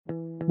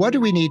What do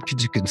we need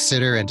to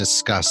consider and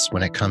discuss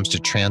when it comes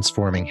to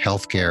transforming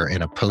healthcare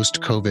in a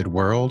post-COVID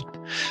world?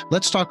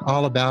 Let's talk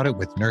all about it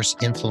with nurse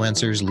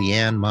influencers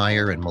Leanne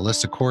Meyer and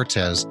Melissa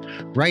Cortez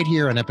right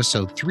here on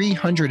episode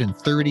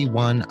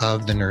 331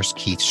 of The Nurse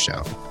Keith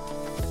Show.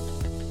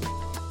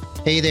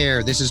 Hey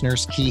there, this is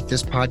Nurse Keith.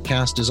 This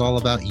podcast is all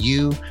about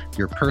you,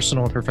 your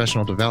personal and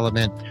professional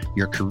development,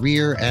 your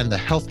career, and the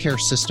healthcare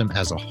system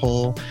as a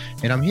whole.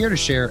 And I'm here to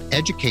share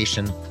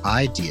education,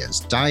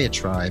 ideas,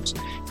 diatribes,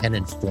 and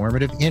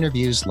informative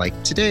interviews like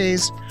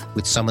today's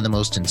with some of the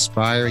most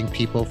inspiring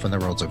people from the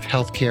worlds of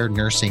healthcare,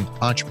 nursing,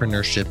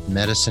 entrepreneurship,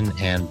 medicine,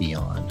 and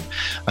beyond.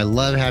 I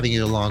love having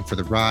you along for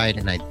the ride,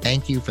 and I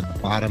thank you from the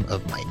bottom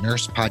of my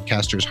nurse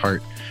podcaster's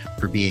heart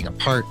for being a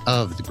part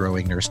of the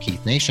growing Nurse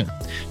Keith Nation.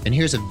 And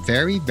here's a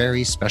very,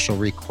 very special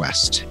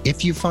request.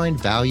 If you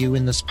find value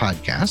in this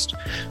podcast,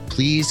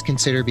 please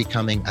consider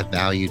becoming a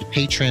valued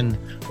patron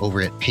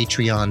over at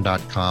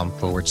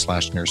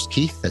patreon.com/Nurse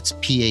Keith. That's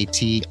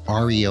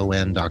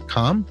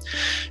patreon.com.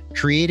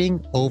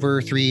 Creating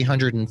over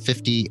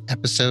 350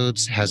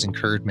 episodes has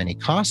incurred many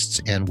costs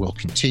and will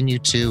continue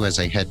to as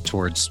I head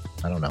towards,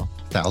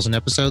 1,000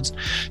 episodes.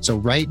 So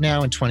right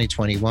now in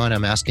 2021,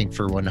 I'm asking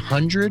for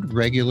 100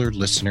 regular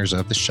listeners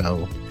of the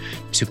show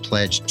to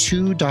pledge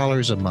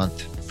 $2 a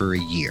month for a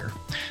year.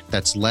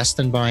 That's less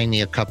than buying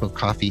me a cup of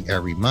coffee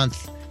every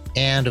month.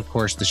 And of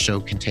course, the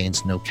show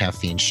contains no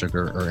caffeine,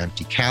 sugar, or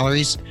empty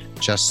calories,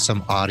 just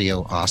some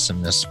audio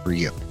awesomeness for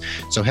you.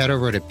 So head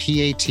over to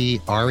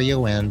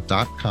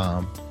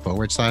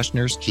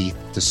patreon.com/Nurse Keith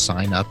to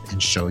sign up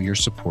and show your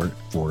support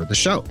for the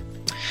show.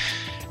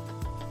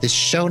 The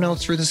show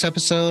notes for this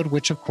episode,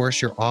 which of course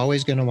you're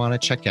always going to want to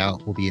check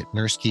out, will be at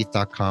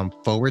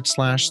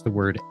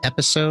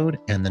nursekeith.com/episode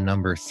and the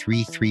number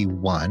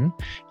 331.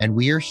 And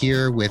we are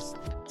here with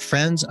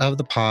friends of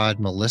the pod,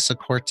 Melissa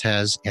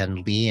Cortez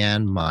and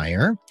Leanne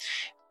Meyer.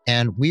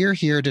 And we are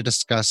here to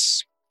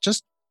discuss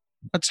just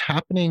what's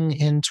happening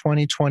in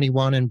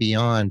 2021 and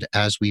beyond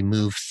as we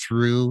move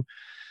through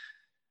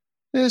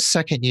the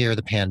second year of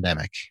the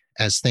pandemic,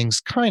 as things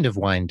kind of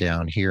wind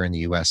down here in the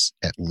US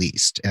at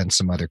least, and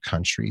some other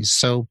countries.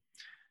 So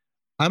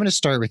I'm going to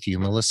start with you,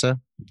 Melissa.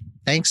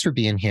 Thanks for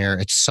being here.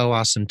 It's so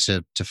awesome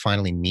to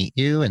finally meet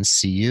you and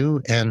see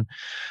you. And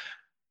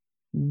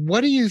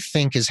what do you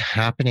think is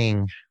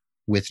happening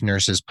with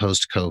nurses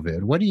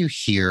post-COVID? What do you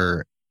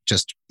hear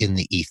just in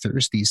the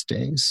ethers these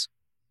days?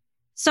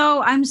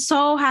 So I'm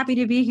so happy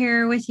to be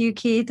here with you,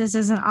 Keith. This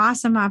is an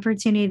awesome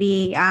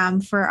opportunity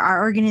for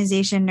our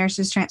organization,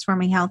 Nurses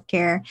Transforming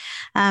Healthcare.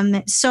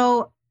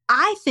 So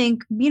I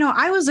think,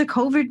 I was a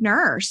COVID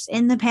nurse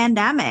in the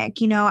pandemic.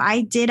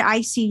 I did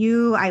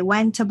ICU. I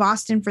went to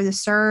Boston for the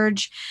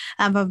surge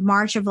of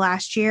March of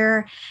last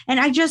year. And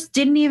I just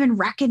didn't even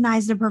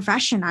recognize the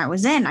profession I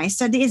was in. I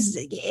said,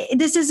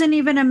 this isn't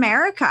even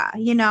America,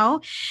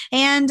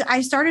 And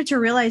I started to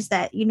realize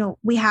that,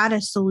 we had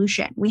a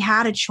solution. We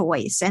had a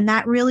choice. And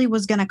that really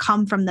was going to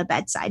come from the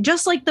bedside.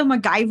 Just like the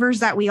MacGyvers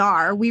that we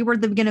are, we were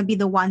going to be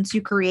the ones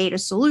who create a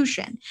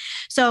solution.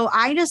 So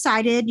I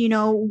decided,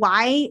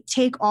 why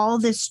take all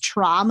this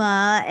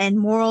trauma and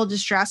moral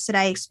distress that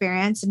I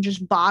experienced and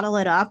just bottle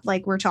it up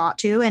like we're taught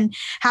to? And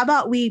how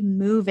about we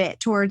move it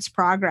towards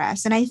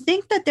progress? And I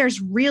think that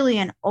there's really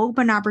an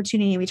open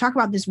opportunity. We talk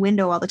about this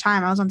window all the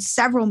time. I was on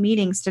several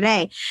meetings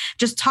today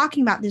just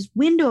talking about this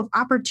window of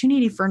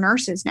opportunity for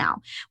nurses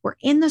now. We're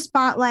in the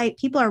spotlight.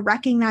 People are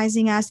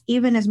recognizing us,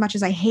 even as much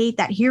as I hate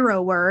that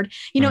hero word.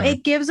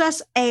 It gives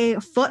us a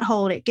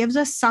foothold. It gives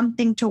us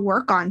something to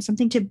work on,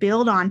 something to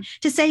build on,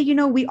 to say,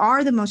 we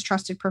are the most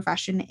trusted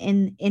profession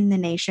in the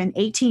nation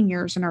 18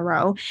 years in a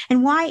row.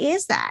 And why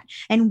is that?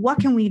 And what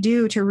can we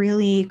do to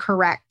really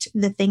correct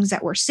the things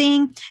that we're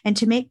seeing and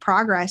to make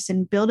progress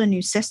and build a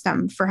new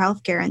system for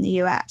healthcare in the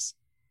U.S.?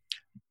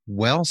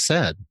 Well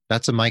said.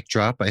 That's a mic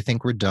drop. I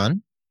think we're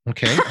done.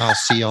 Okay. I'll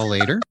see y'all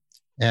later.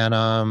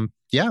 And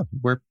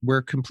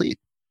we're complete.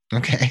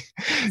 Okay.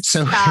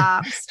 So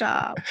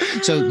Stop.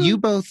 So you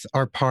both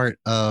are part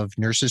of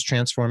Nurses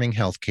Transforming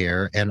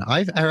Healthcare, and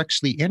I've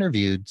actually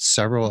interviewed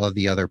several of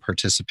the other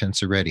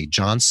participants already.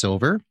 John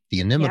Silver,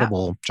 the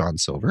inimitable John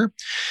Silver,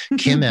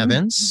 Kim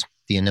Evans,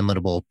 the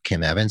inimitable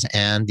Kim Evans,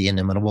 and the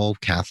inimitable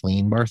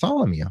Kathleen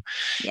Bartholomew.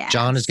 Yes.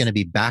 John is going to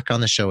be back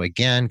on the show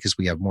again because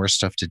we have more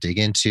stuff to dig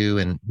into,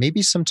 and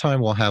maybe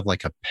sometime we'll have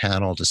like a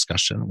panel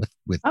discussion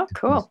with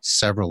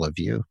several of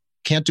you.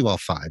 Can't do all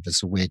five. It's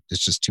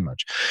just too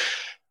much.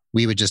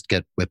 We would just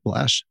get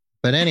whiplash.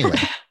 But anyway,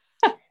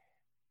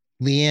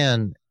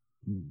 Leanne,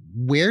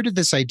 where did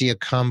this idea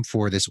come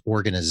for this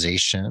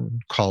organization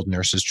called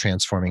Nurses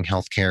Transforming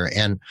Healthcare?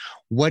 And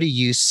what do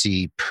you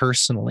see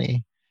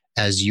personally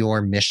as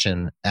your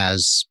mission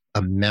as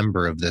a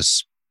member of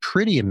this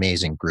pretty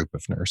amazing group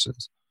of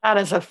nurses? That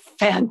is a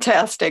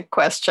fantastic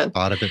question.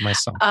 Thought of it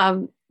myself.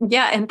 And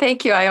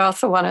thank you. I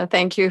also want to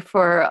thank you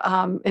for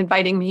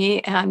inviting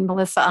me and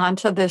Melissa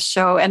onto this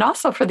show, and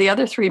also for the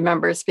other three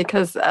members,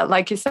 because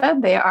like you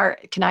said, they are,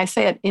 can I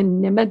say it,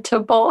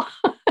 inimitable?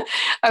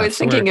 I was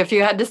thinking if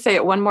you had to say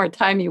it one more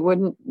time, you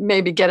wouldn't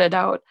maybe get it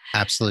out.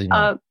 Absolutely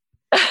not.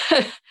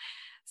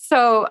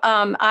 So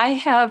I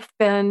have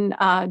been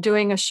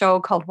doing a show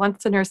called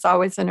Once a Nurse,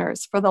 Always a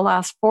Nurse for the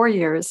last 4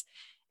 years.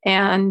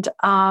 And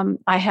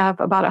I have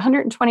about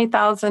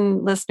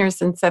 120,000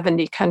 listeners in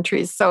 70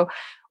 countries. So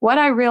what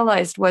I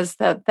realized was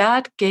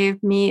that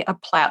gave me a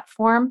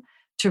platform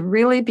to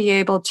really be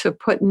able to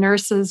put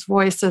nurses'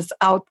 voices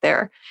out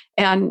there,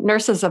 and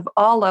nurses of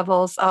all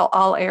levels,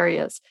 all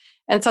areas.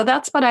 And so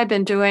that's what I've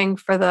been doing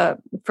for the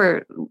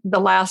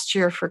last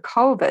year for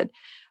COVID.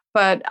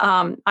 But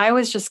I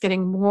was just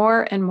getting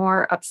more and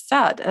more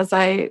upset as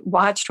I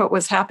watched what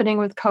was happening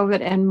with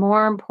COVID, and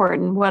more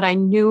important, what I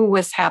knew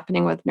was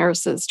happening with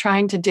nurses,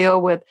 trying to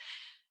deal with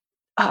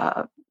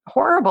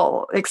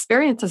horrible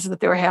experiences that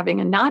they were having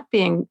and not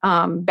being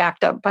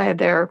backed up by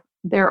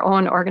their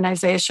own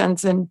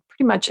organizations in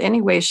pretty much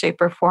any way,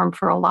 shape, or form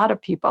for a lot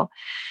of people.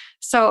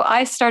 So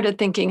I started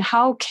thinking,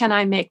 how can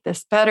I make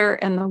this better?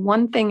 And the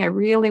one thing I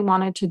really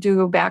wanted to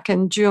do back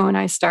in June,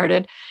 I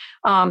started,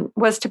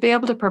 was to be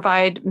able to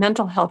provide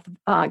mental health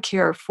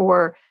care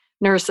for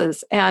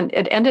nurses. And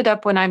it ended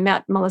up when I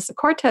met Melissa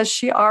Cortez,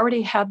 she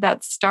already had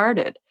that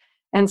started.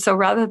 And so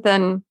rather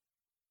than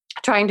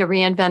trying to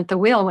reinvent the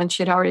wheel when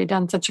she'd already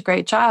done such a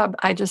great job,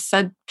 I just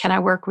said, can I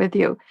work with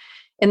you?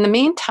 In the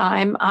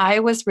meantime, I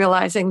was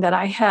realizing that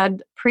I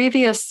had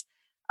previous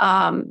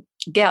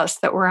guests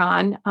that were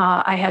on.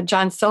 I had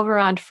John Silver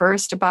on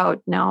first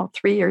about now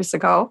 3 years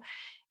ago.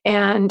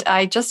 And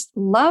I just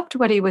loved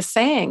what he was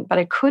saying, but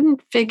I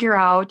couldn't figure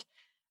out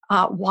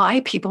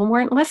why people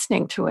weren't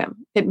listening to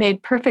him. It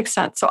made perfect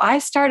sense. So I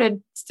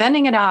started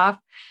sending it off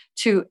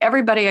to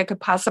everybody I could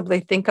possibly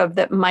think of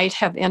that might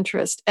have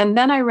interest. And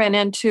then I ran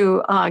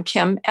into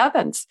Kim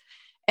Evans,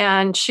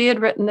 and she had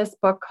written this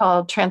book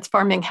called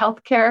Transforming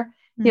Healthcare,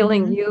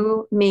 Healing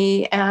You,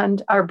 Me,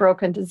 and Our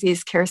Broken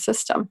Disease Care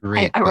System.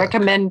 I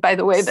recommend, by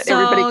the way, that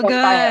everybody go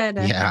buy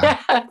it. Yeah.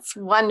 It's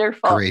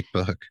wonderful. Great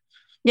book.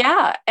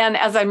 Yeah. And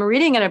as I'm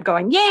reading it, I'm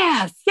going,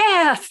 yes,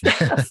 yes,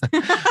 yes.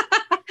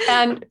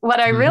 And what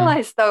I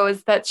realized, though,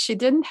 is that she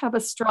didn't have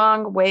a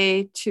strong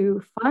way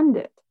to fund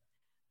it,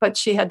 but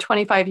she had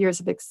 25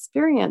 years of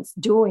experience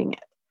doing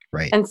it.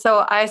 Right. And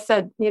so I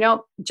said,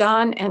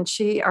 John and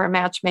she are a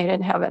match made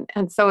in heaven.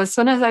 And so as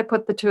soon as I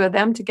put the two of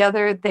them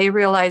together, they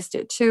realized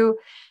it too.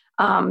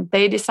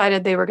 They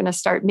decided they were going to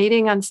start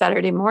meeting on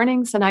Saturday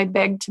mornings, and I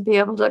begged to be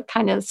able to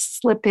kind of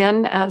slip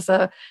in as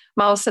a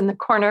mouse in the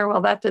corner.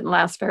 Well, that didn't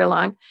last very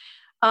long.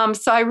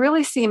 So I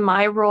really see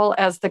my role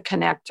as the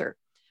connector.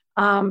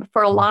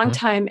 For a long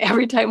time,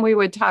 every time we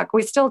would talk,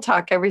 we still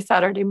talk every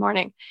Saturday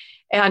morning,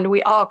 and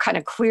we all kind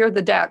of clear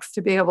the decks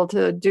to be able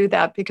to do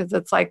that because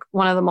it's like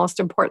one of the most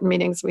important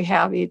meetings we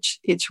have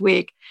each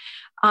week.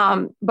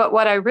 But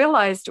what I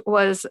realized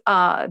was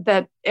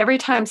that every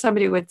time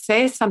somebody would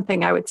say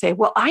something, I would say,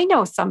 well, I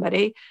know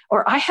somebody,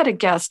 or I had a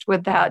guest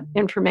with that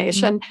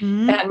information.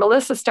 And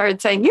Melissa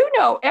started saying,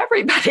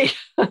 everybody.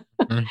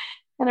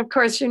 And of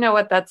course, you know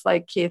what that's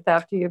like, Keith,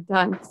 after you've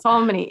done so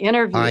many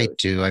interviews. I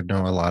do. I've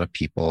known a lot of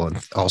people, and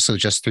also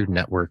just through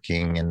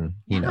networking, and,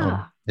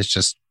 it's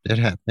just, it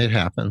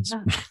happens.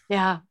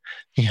 Yeah.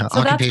 Yeah. So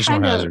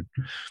occupational hazard.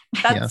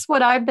 That's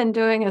what I've been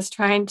doing, is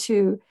trying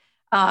to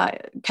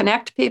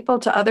connect people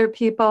to other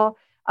people.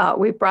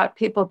 We've brought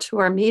people to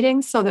our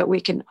meetings so that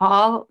we can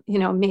all,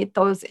 meet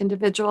those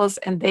individuals,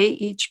 and they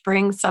each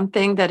bring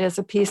something that is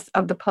a piece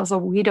of the puzzle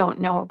we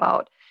don't know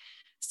about.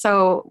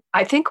 So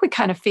I think we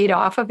kind of feed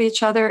off of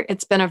each other.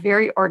 It's been a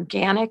very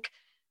organic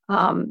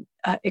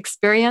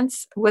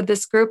experience with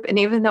this group. And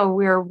even though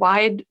we're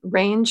wide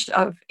range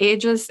of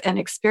ages and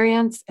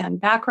experience and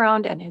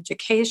background and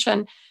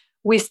education,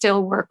 we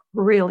still work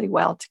really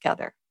well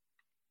together.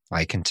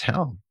 I can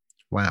tell.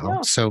 Wow.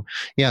 Yeah. So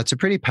it's a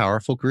pretty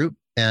powerful group.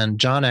 And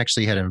John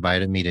actually had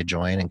invited me to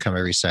join and come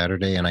every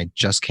Saturday, and I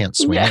just can't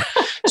swing it.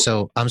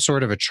 So I'm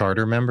sort of a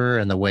charter member,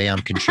 and the way I'm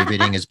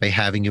contributing is by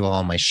having you all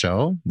on my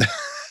show.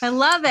 I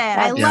love it.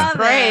 I love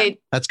it.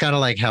 That's kind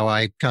of like how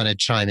I kind of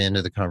chime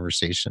into the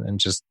conversation and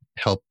just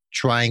help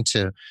trying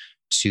to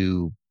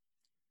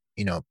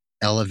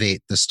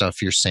elevate the stuff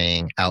you're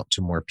saying out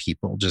to more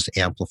people, just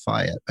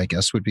amplify it, I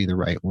guess would be the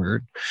right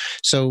word.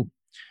 So,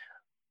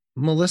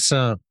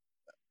 Melissa,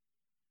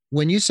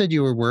 when you said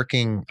you were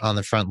working on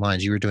the front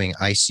lines, you were doing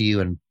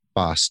ICU in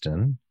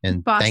Boston.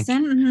 And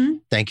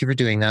thank you for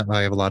doing that.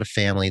 I have a lot of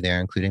family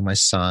there, including my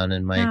son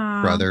and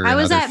my brother. I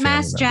was other at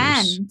Mass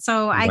Gen.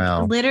 So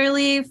I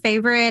literally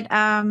favorite,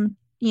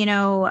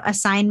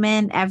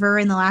 assignment ever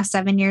in the last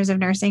 7 years of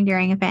nursing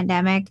during a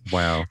pandemic.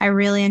 Wow. I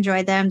really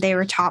enjoyed them. They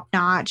were top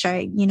notch,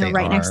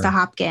 next to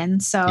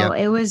Hopkins. So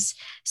it was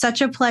such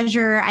a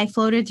pleasure. I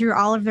floated through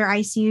all of their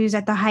ICUs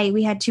at the height.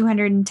 We had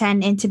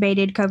 210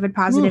 intubated COVID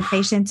positive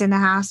patients in the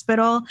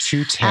hospital.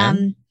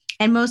 210?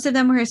 And most of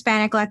them were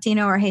Hispanic,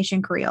 Latino, or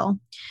Haitian Creole.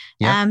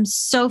 Yep.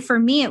 So for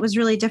me, it was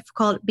really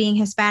difficult being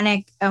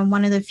Hispanic,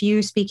 one of the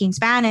few speaking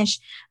Spanish.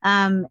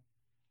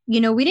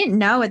 we didn't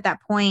know at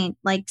that point.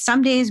 Like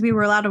some days we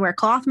were allowed to wear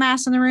cloth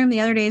masks in the room. The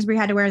other days we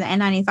had to wear the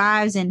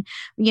N95s. And,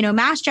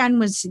 Mass Gen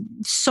was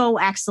so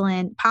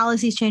excellent.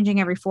 Policies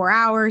changing every 4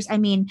 hours. I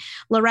mean,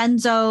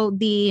 Lorenzo,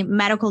 the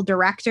medical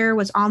director,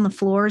 was on the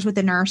floors with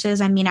the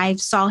nurses. I mean, I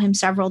saw him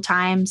several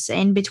times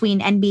in between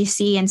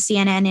NBC and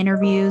CNN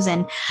interviews.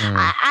 And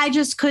I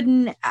just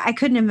couldn't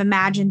have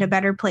imagined a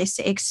better place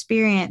to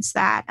experience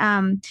that.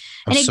 I'm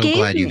so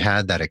glad you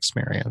had that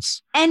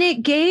experience. And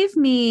it gave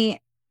me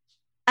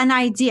an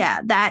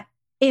idea that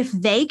if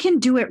they can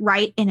do it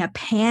right in a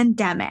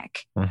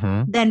pandemic,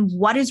 then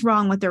what is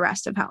wrong with the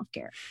rest of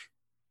healthcare?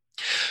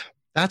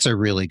 That's a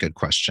really good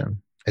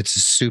question. It's a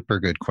super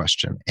good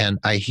question. And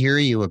I hear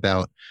you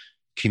about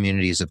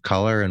communities of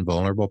color and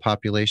vulnerable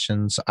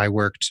populations. I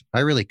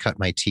really cut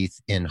my teeth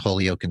in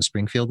Holyoke and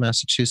Springfield,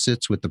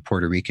 Massachusetts with the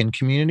Puerto Rican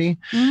community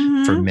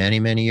for many,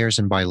 many years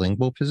in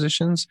bilingual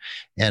positions.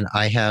 And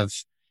I have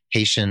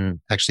Haitian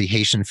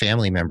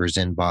family members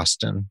in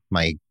Boston.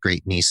 My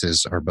great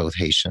nieces are both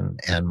Haitian,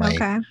 and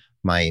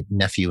my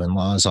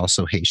nephew-in-law is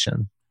also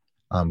Haitian.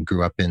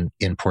 Grew up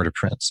in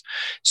Port-au-Prince.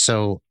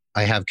 So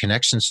I have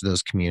connections to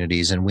those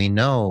communities, and we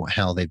know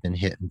how they've been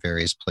hit in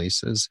various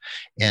places.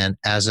 And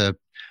as a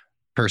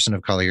person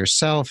of color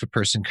yourself, a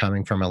person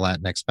coming from a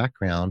Latinx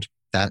background,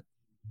 that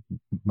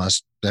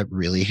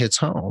really hits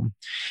home.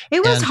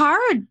 It was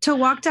hard to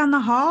walk down the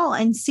hall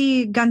and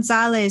see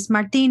Gonzalez,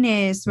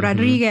 Martinez,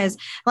 Rodriguez,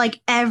 like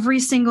every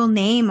single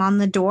name on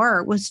the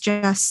door was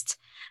just,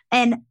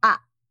 and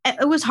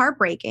it was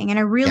heartbreaking. And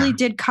I really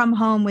did come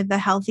home with a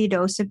healthy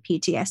dose of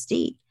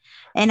PTSD.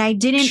 And I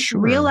didn't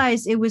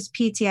realize it was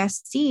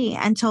PTSD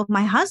until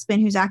my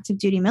husband, who's active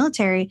duty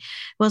military,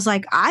 was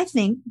like, I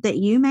think that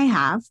you may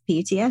have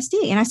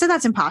PTSD. And I said,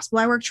 that's impossible.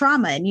 I work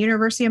trauma in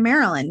University of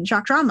Maryland,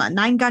 shock trauma,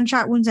 9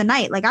 gunshot wounds a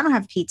night. Like, I don't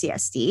have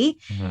PTSD.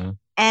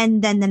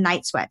 And then the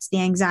night sweats,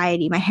 the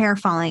anxiety, my hair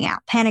falling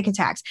out, panic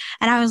attacks.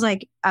 And I was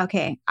like,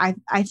 okay, I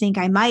think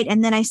I might.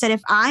 And then I said,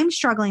 if I'm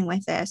struggling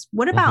with this,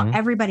 what about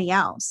everybody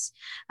else?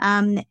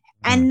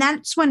 And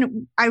that's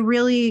when I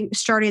really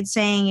started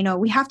saying,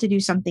 we have to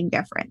do something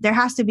different. There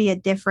has to be a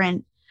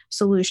different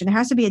solution. There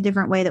has to be a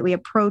different way that we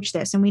approach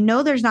this. And we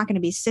know there's not going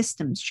to be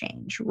systems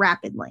change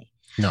rapidly.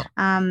 No.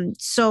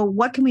 So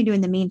what can we do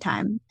in the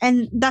meantime?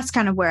 And that's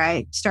kind of where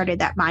I started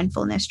that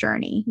mindfulness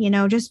journey,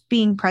 just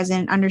being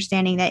present,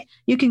 understanding that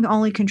you can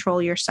only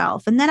control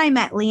yourself. And then I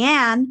met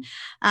Leanne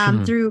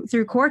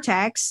through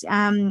Cortex.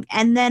 And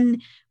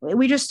then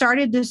we just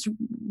started this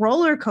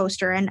roller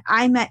coaster. And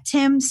I met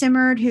Tim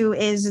Simmerd, who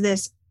is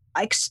this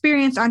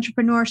experienced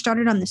entrepreneur,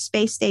 started on the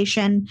space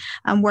station,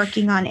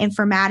 working on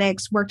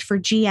informatics, worked for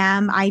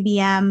GM,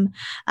 IBM.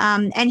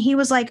 And he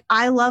was like,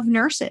 I love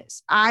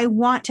nurses. I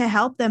want to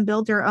help them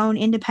build their own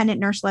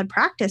independent nurse-led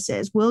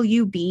practices. Will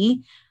you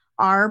be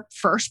our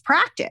first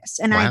practice?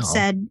 And I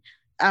said,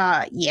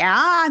 yeah,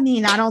 I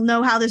mean, I don't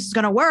know how this is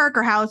going to work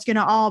or how it's going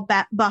to all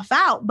buff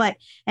out.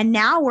 And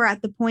now we're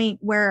at the point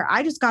where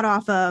I just got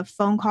off a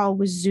phone call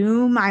with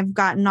Zoom. I've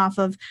gotten off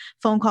of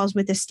phone calls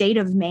with the state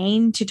of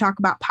Maine to talk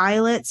about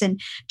pilots, and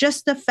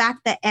just the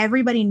fact that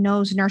everybody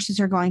knows nurses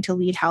are going to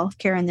lead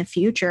healthcare in the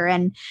future.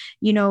 And,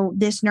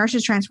 this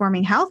Nurses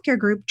Transforming Healthcare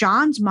group,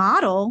 John's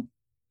model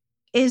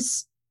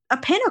is a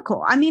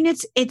pinnacle. I mean,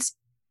 it's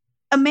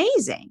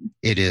amazing.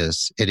 It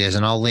is.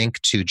 And I'll link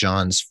to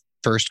John's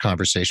first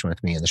conversation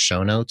with me in the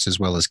show notes, as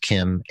well as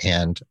Kim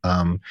and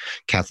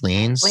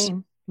Kathleen's.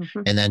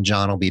 And then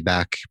John will be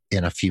back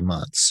in a few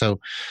months. So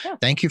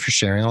thank you for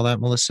sharing all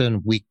that, Melissa.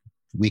 And we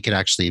could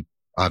actually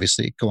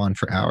obviously go on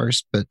for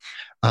hours, but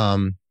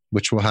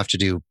which we'll have to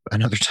do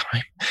another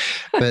time.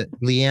 But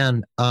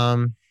Leanne,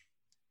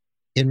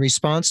 in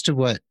response to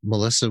what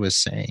Melissa was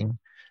saying,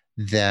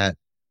 that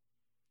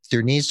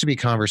there needs to be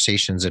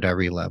conversations at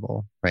every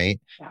level, right?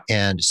 Yeah.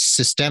 And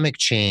systemic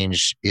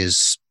change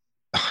is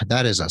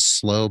a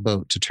slow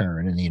boat to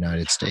turn in the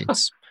United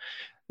States.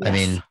 Yes. I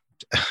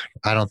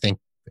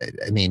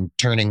mean,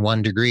 turning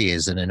 1 degree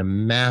is a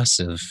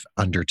massive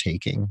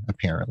undertaking,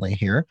 apparently,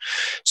 here.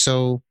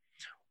 So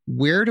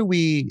where do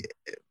we,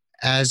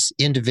 as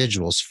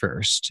individuals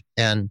first,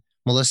 and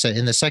Melissa,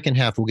 in the second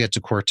half, we'll get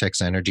to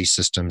Cortex Energy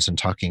Systems and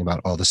talking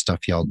about all the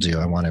stuff y'all do.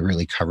 I want to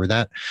really cover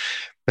that.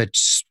 But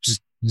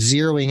just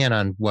zeroing in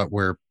on what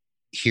we're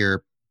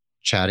here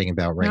chatting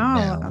about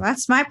now.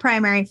 That's my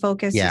primary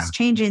focus, is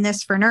changing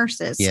this for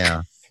nurses.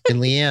 Yeah. And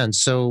Leanne,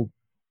 so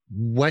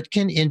what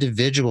can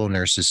individual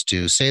nurses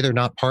do? Say they're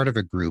not part of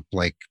a group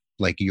like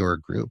your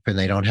group, and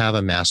they don't have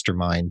a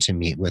mastermind to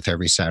meet with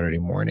every Saturday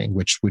morning,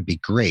 which would be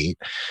great.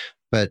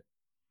 But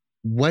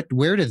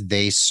where do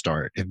they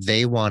start if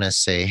they want to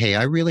say, hey,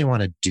 I really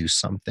want to do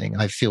something.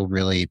 I feel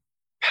really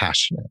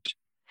passionate.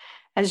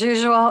 As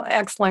usual,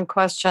 excellent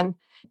question.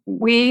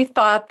 We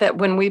thought that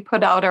when we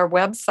put out our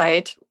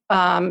website,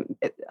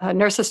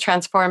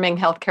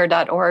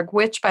 nursestransforminghealthcare.org,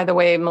 which, by the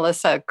way,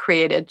 Melissa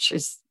created.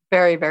 She's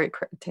very, very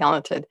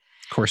talented.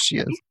 Of course she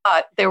is. We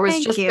thought there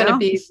was going to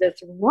be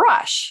this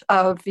rush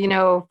of,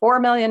 4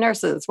 million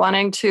nurses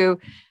wanting to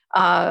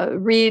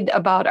read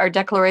about our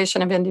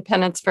Declaration of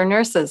Independence for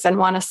nurses and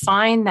want to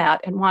sign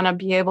that and want to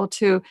be able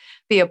to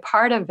be a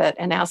part of it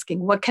and asking,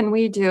 what can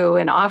we do,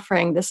 and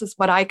offering, this is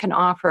what I can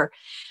offer.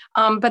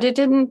 But it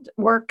didn't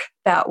work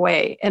that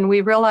way. And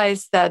we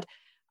realized that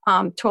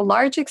to a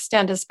large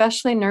extent,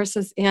 especially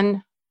nurses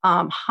in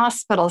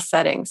hospital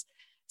settings,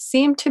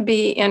 seem to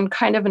be in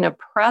kind of an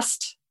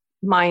oppressed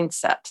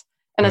mindset.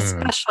 And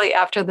especially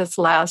after this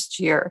last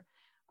year.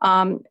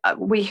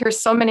 We hear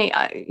so many,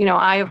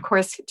 I, of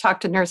course, talk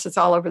to nurses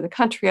all over the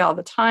country all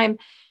the time.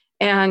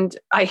 And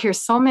I hear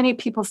so many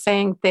people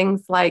saying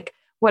things like,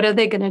 what are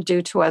they going to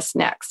do to us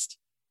next?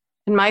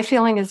 And my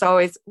feeling is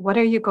always, what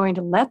are you going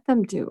to let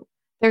them do?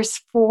 There's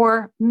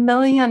 4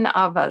 million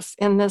of us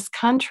in this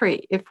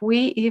country. If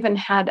we even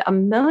had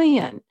 1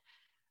 million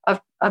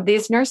of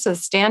these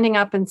nurses standing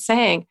up and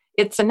saying,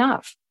 it's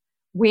enough.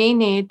 We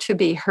need to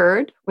be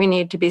heard. We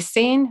need to be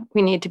seen.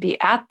 We need to be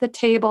at the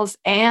tables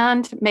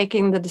and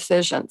making the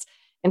decisions.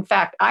 In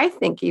fact, I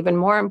think even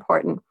more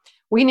important,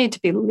 we need to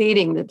be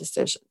leading the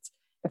decisions.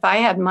 If I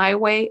had my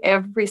way,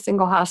 every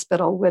single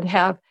hospital would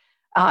have,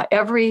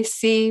 every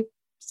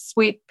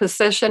C-suite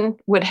position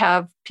would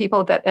have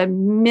people that at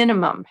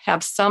minimum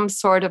have some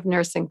sort of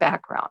nursing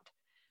background.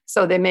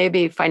 So they may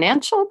be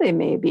financial, they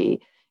may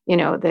be,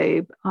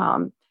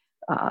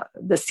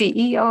 the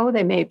CEO,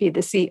 they may be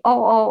the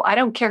COO. I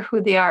don't care who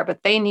they are,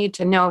 but they need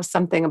to know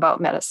something about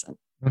medicine.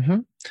 Mm-hmm.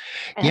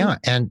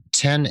 And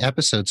 10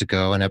 episodes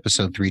ago, in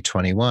episode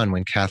 321,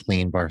 when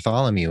Kathleen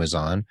Bartholomew was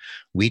on,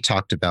 we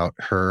talked about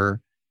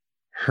her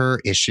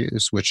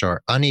issues, which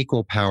are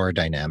unequal power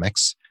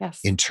dynamics,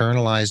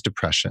 internalized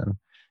depression,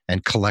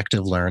 and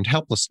collective learned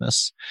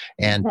helplessness.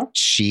 And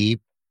she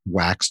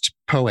waxed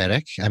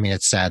poetic. I mean,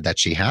 it's sad that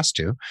she has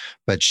to,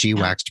 but she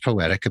waxed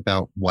poetic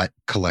about what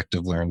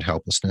collective learned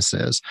helplessness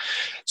is.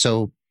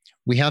 So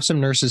we have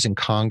some nurses in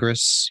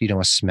Congress,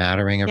 a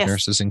smattering of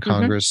nurses in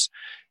Congress.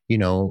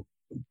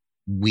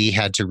 We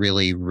had to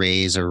really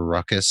raise a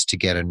ruckus to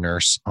get a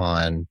nurse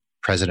on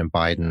President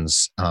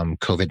Biden's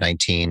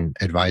COVID-19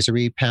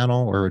 advisory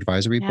panel or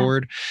advisory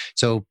board.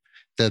 So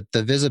the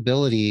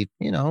visibility,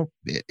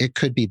 it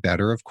could be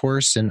better, of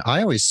course. And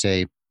I always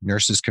say,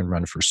 nurses can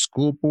run for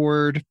school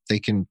board. They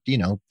can,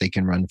 they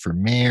can run for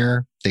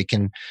mayor. They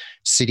can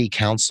city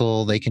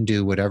council. They can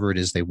do whatever it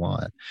is they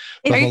want.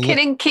 Are you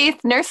kidding,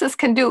 Keith? Nurses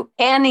can do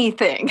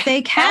anything.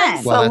 They can.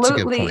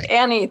 Absolutely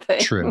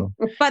anything. True.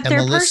 But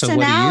their Melissa,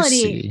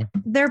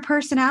 their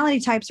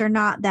personality types are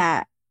not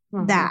that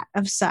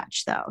of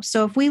such, though.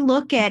 So if we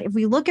look at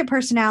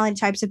personality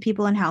types of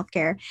people in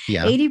healthcare,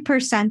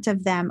 80%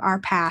 of them are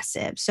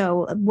passive.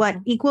 So what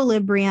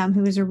Equilibrium,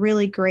 who is a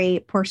really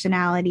great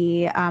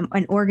personality,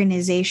 an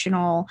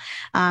organizational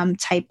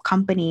type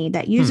company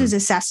that uses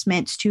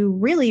assessments to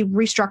really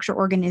restructure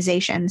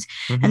organizations,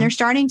 and they're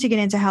starting to get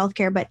into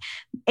healthcare, but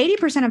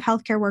 80% of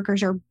healthcare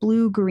workers are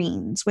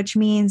blue-greens, which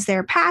means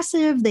they're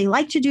passive, they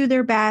like to do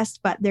their best,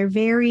 but they're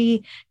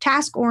very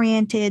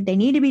task-oriented, they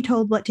need to be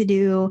told what to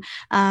do.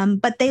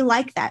 But they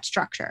like that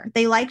structure.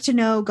 They like to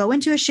know, go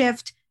into a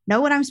shift, know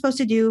what I'm supposed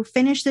to do,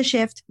 finish the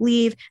shift,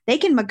 leave. They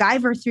can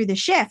MacGyver through the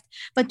shift,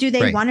 but do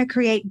they want to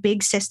create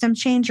big system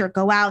change or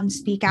go out and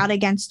speak out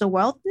against the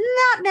world?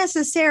 Not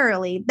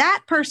necessarily.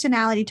 That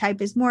personality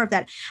type is more of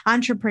that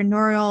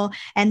entrepreneurial,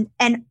 and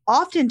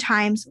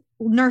oftentimes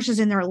nurses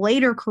in their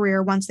later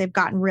career, once they've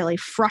gotten really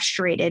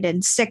frustrated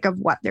and sick of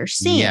what they're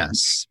seeing.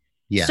 Yes.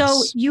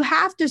 So you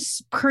have to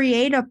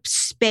create a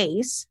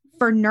space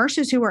for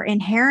nurses who are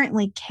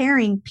inherently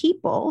caring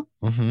people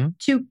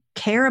to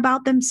care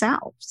about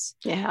themselves.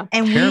 Yeah.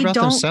 And we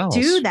don't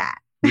do that.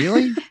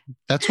 Really?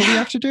 That's what we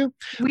have to do?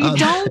 We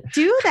don't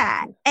do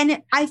that.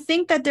 And I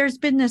think that there's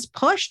been this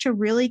push to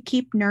really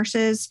keep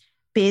nurses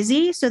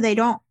busy so they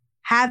don't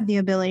have the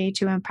ability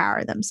to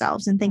empower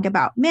themselves and think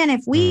about, man,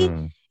 if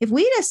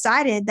we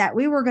decided that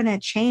we were going to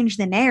change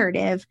the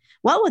narrative,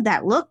 what would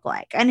that look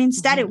like? And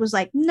instead it was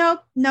like, nope,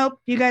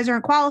 you guys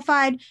aren't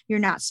qualified. You're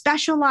not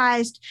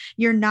specialized.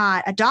 You're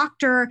not a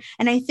doctor.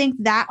 And I think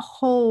that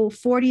whole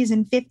 40s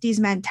and 50s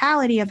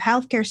mentality of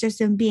healthcare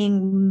system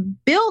being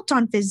built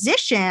on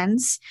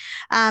physicians,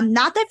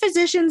 not that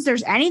physicians,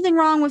 there's anything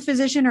wrong with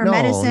physician or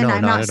medicine.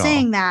 I'm not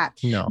saying that,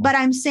 but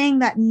I'm saying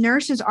that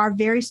nurses are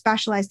very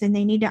specialized and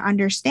they need to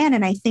understand.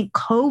 And I think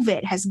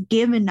COVID has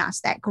given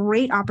us that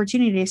great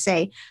opportunity to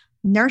say,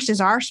 nurses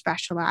are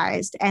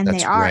specialized and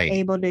they are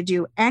able to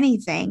do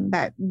anything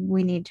that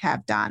we need to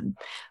have done.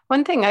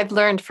 One thing I've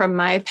learned from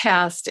my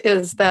past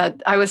is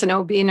that I was an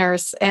OB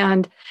nurse,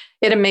 and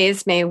it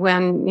amazed me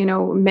when,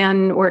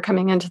 men were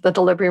coming into the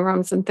delivery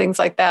rooms and things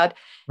like that.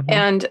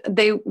 And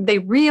they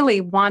really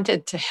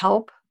wanted to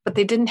help, but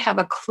they didn't have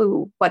a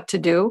clue what to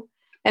do.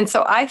 And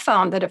so I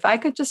found that if I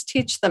could just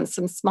teach them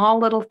some small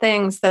little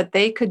things that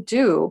they could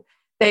do,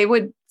 they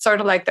would sort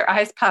of like their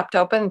eyes popped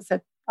open and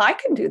said, I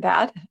can do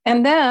that.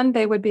 And then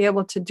they would be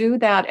able to do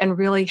that and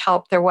really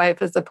help their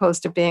wife as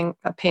opposed to being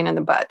a pain in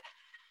the butt.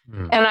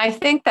 And I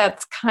think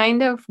that's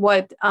kind of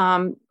what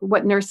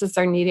nurses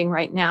are needing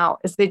right now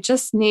is they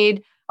just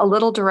need a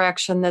little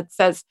direction that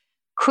says,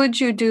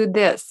 could you do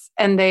this?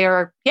 And they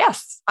are,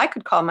 yes, I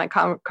could call my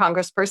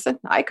congressperson.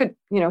 I could,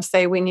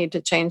 say we need to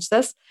change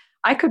this.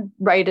 I could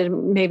write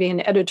maybe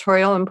an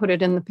editorial and put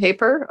it in the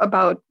paper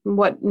about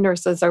what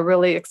nurses are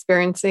really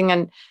experiencing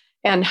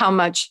and how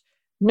much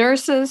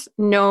nurses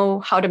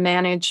know how to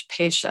manage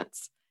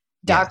patients.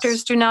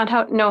 Doctors do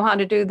not know how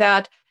to do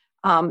that.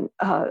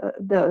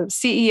 The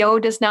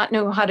CEO does not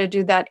know how to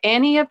do that.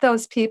 Any of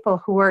those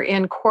people who are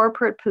in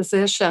corporate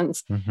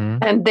positions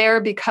and there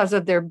because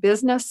of their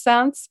business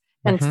sense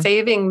and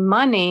saving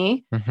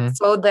money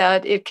so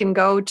that it can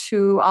go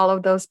to all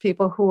of those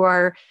people who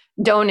are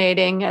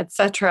donating,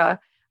 etc.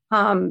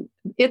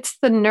 It's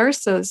the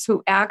nurses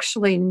who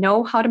actually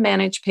know how to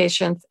manage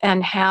patients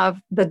and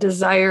have the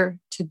desire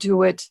to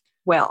do it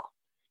well.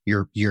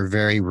 You're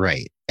very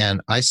right. And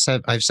I've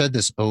said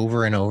this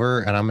over and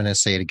over, and I'm going to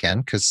say it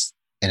again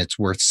and it's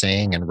worth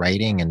saying and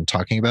writing and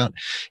talking about,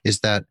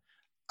 is that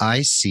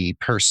I see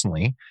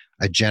personally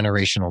a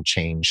generational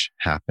change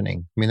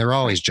happening. I mean, there are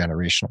always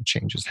generational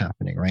changes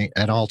happening, right?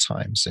 At all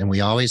times. And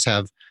we always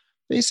have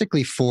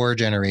basically 4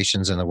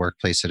 generations in the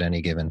workplace at any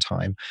given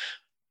time.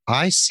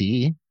 I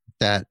see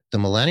that the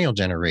millennial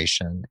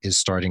generation is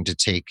starting to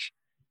take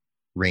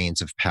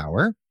reins of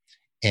power,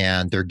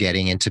 and they're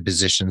getting into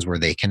positions where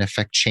they can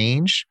affect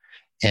change.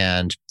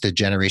 And the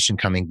generation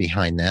coming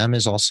behind them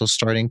is also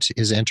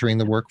is entering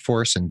the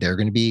workforce, and they're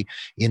going to be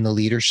in the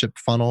leadership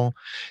funnel.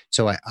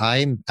 So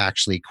I'm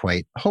actually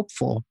quite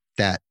hopeful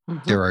that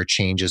there are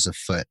changes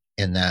afoot,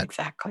 and that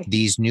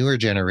these newer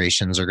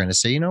generations are going to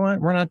say, you know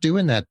what, we're not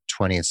doing that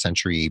 20th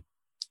century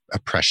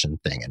oppression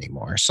thing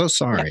anymore. So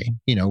sorry.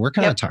 We're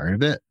kind of tired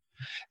of it.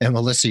 And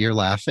Melissa, you're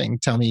laughing.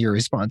 Tell me your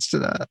response to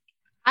that.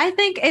 I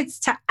think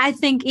I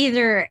think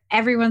either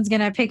everyone's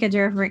going to pick a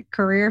different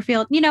career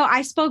field.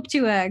 I spoke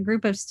to a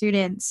group of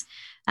students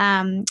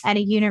at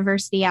a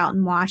university out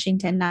in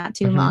Washington not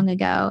too long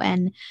ago,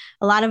 and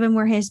a lot of them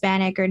were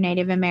Hispanic or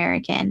Native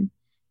American.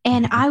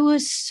 And I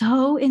was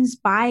so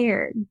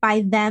inspired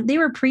by them. They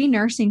were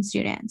pre-nursing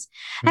students.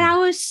 And I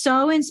was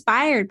so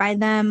inspired by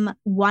them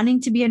wanting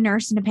to be a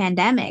nurse in a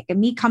pandemic. And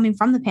me coming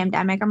from the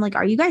pandemic, I'm like,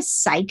 are you guys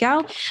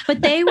psycho?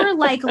 But they were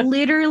like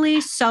literally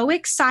so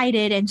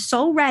excited and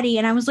so ready.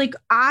 And I was like,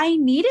 I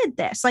needed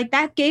this. Like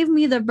that gave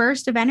me the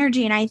burst of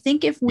energy. And I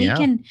think if we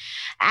can,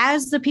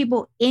 as the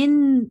people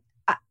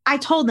I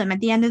told them at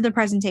the end of the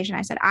presentation,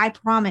 I said, I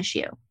promise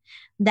you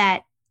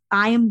that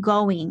I am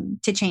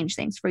going to change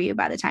things for you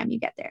by the time you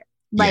get there.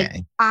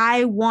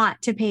 I want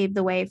to pave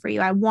the way for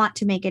you. I want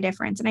to make a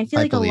difference. And I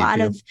feel like a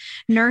lot of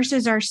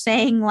nurses are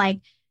saying like,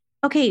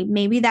 okay,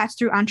 maybe that's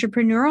through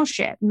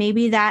entrepreneurship.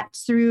 Maybe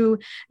that's through,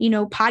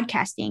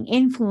 podcasting,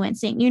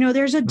 influencing.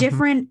 There's a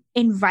different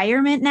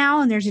environment now,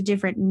 and there's a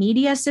different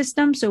media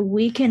system. So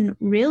we can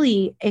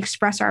really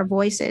express our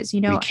voices.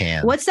 We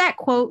can. What's that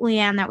quote,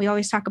 Leanne, that we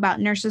always talk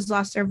about? Nurses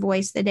lost their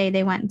voice the day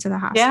they went into the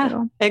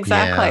hospital. Yeah,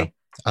 exactly. Yeah.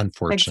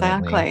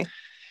 Unfortunately.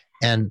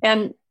 And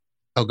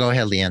go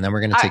ahead, Leanne. Then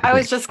we're going to take. I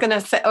was just going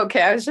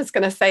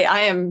to say, I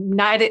am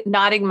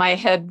nodding my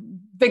head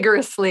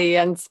vigorously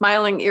and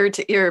smiling ear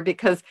to ear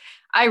because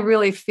I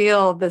really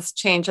feel this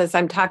change as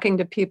I'm talking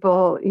to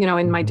people,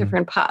 in my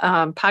different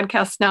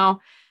podcasts now.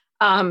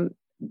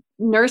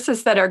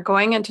 Nurses that are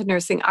going into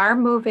nursing are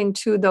moving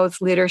to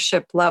those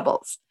leadership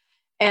levels.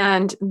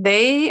 And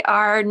they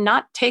are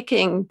not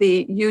taking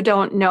the you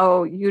don't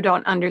know, you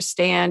don't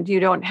understand, you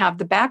don't have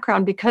the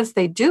background, because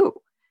they do.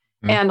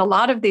 And a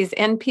lot of these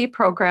NP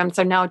programs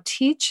are now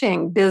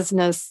teaching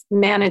business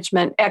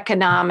management,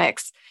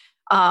 economics,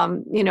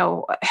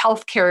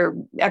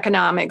 healthcare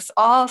economics,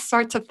 all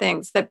sorts of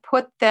things that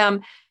put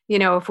them,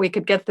 if we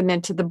could get them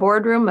into the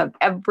boardroom of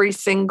every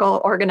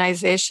single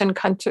organization,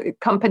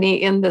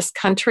 company in this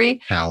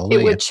country,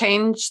 It would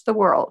change the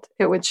world.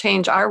 It would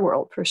change our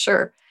world for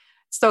sure.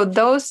 So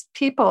those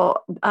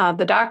people,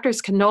 the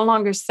doctors can no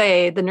longer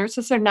say the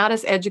nurses are not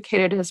as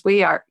educated as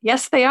we are.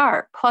 Yes, they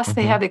are. Plus,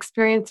 they have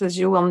experiences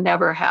you will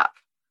never have.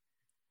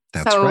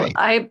 That's right.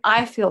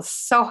 I feel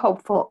so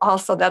hopeful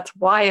also. That's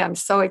why I'm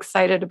so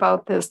excited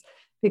about this,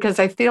 because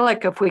I feel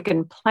like if we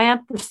can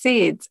plant the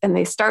seeds and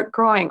they start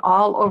growing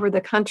all over the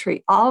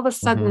country, all of a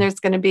sudden there's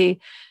going to be,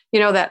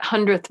 that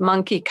 100th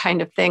monkey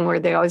kind of thing where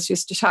they always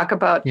used to talk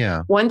about.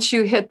 Yeah. Once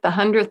you hit the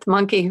 100th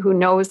monkey who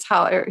knows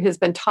how, or has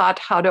been taught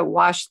how to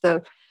wash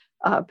the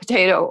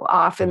potato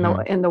off in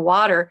the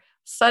water,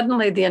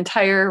 suddenly the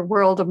entire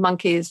world of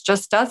monkeys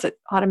just does it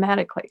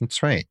automatically.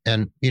 That's right.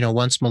 And,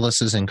 once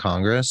Melissa's in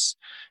Congress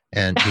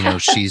and,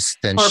 she's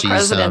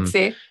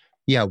presidency.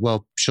 She'll start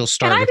with Congress.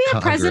 Can I be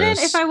a president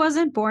if I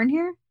wasn't born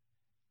here?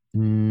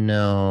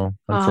 No,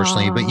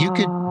 unfortunately, but you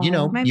could,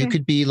 maybe. You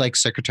could be like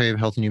Secretary of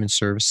Health and Human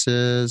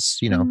Services,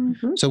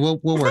 so we'll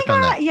work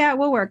on that. Yeah,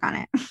 we'll work on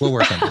it. We'll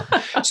work on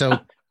that. So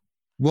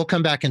we'll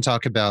come back and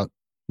talk about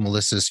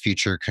Melissa's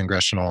future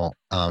congressional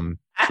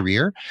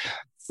career.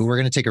 But we're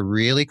going to take a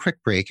really quick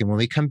break. And when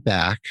we come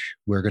back,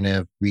 we're going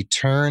to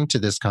return to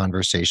this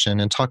conversation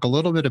and talk a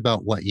little bit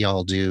about what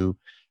y'all do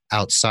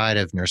outside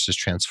of Nurses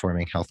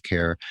Transforming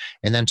Healthcare,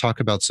 and then talk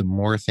about some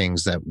more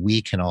things that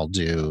we can all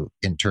do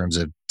in terms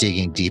of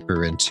digging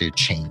deeper into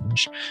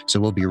change. So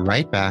we'll be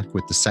right back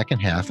with the second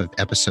half of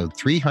episode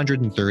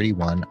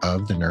 331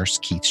 of The Nurse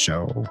Keith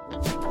Show.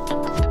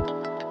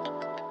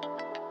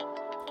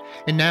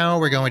 And now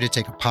we're going to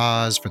take a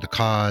pause for the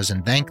cause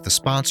and thank the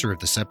sponsor of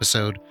this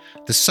episode,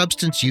 the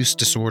Substance Use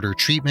Disorder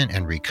Treatment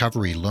and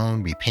Recovery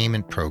Loan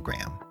Repayment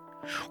Program.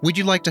 Would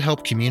you like to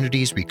help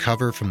communities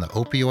recover from the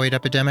opioid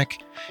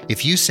epidemic?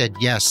 If you said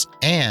yes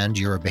and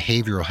you're a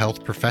behavioral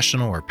health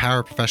professional or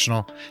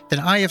paraprofessional, then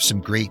I have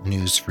some great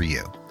news for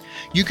you.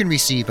 You can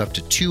receive up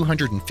to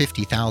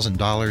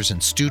 $250,000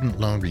 in student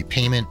loan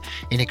repayment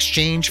in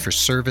exchange for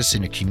service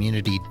in a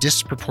community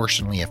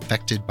disproportionately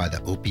affected by the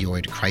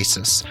opioid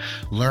crisis.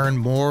 Learn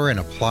more and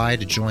apply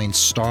to join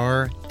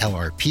STAR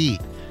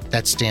LRP.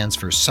 That stands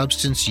for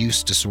Substance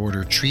Use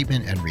Disorder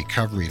Treatment and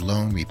Recovery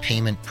Loan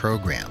Repayment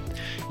Program.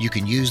 You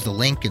can use the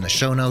link in the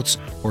show notes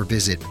or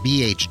visit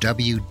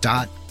bhw.hrsa.gov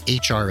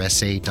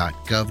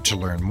to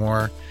learn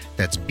more.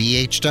 That's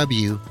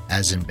BHW,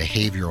 as in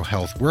Behavioral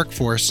Health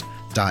Workforce,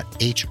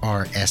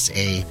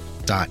 .hrsa.gov.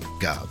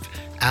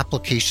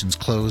 Applications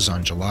close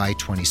on July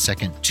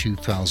 22nd,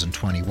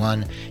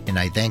 2021, and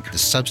I thank the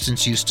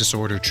Substance Use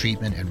Disorder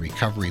Treatment and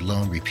Recovery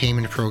Loan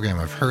Repayment Program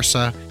of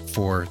HRSA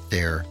for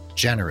their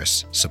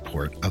generous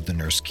support of the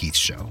Nurse Keith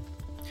Show.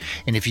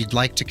 And if you'd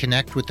like to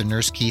connect with the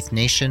Nurse Keith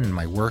Nation and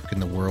my work in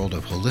the world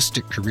of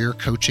holistic career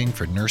coaching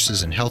for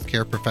nurses and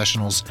healthcare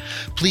professionals,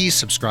 please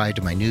subscribe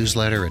to my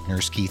newsletter at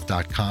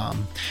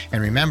nursekeith.com.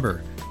 And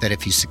remember that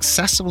if you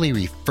successfully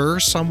refer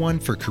someone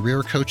for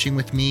career coaching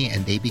with me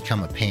and they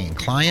become a paying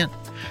client,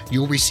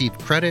 you'll receive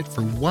credit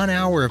for 1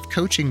 hour of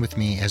coaching with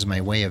me as my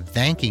way of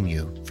thanking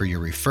you for your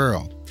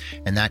referral.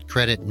 And that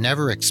credit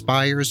never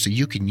expires, so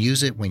you can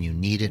use it when you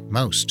need it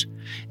most.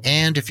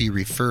 And if you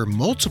refer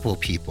multiple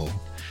people,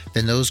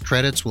 then those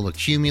credits will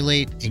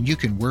accumulate and you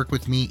can work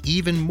with me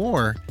even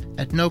more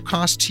at no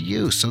cost to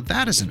you. So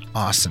that is an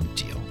awesome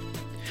deal.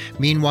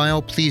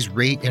 Meanwhile, please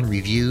rate and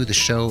review the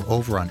show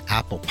over on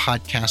Apple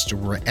Podcasts or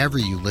wherever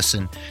you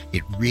listen.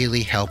 It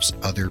really helps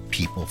other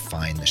people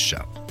find the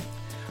show.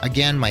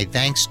 Again, my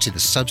thanks to the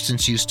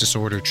Substance Use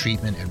Disorder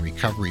Treatment and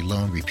Recovery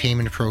Loan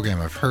Repayment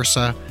Program of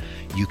HRSA.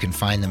 You can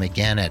find them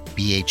again at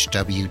bhw.hrsa.gov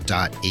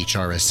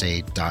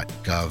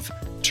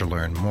to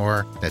learn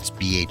more. That's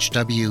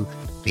BHW,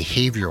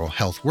 Behavioral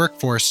Health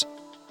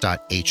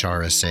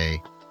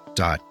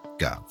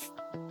Workforce.hrsa.gov.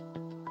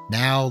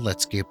 Now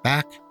let's get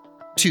back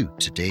to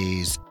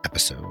today's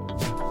episode.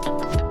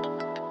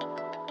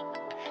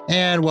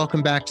 And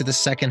welcome back to the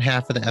second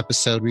half of the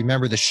episode.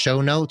 Remember the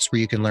show notes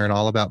where you can learn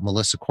all about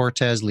Melissa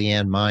Cortez,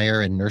 Leanne Meyer,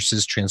 and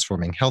Nurses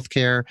Transforming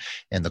Healthcare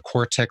and the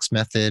Cortex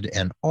method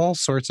and all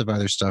sorts of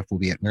other stuff will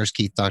be at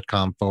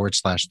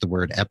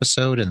nursekeith.com/the-word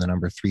episode and the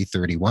number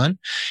 331.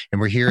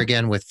 And we're here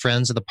again with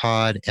friends of the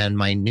pod and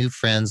my new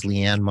friends,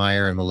 Leanne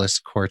Meyer and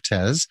Melissa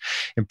Cortez.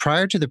 And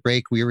prior to the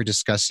break, we were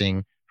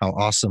discussing how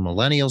awesome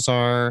millennials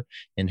are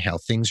and how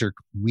things are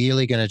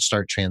really going to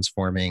start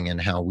transforming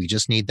and how we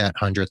just need that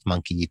 100th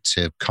monkey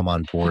to come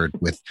on board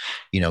with,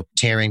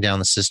 tearing down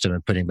the system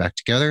and putting back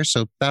together.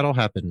 So that'll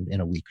happen in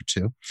a week or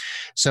two.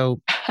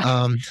 So,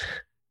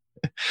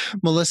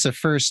 Melissa,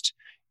 first,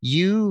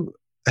 you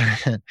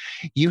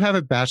have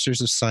a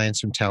bachelor's of science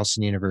from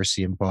Towson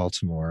University in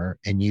Baltimore,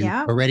 and you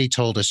already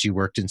told us you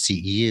worked in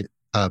CEU,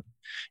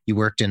 you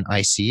worked in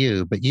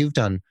ICU, but you've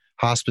done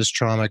hospice,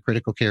 trauma,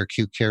 critical care,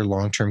 acute care,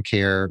 long-term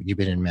care. You've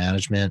been in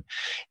management.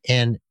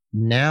 And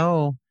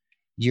now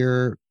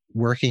you're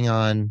working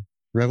on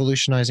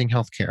revolutionizing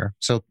healthcare.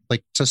 So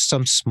just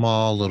some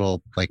small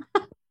little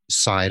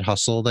side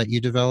hustle that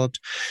you developed.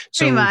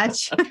 So pretty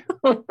much.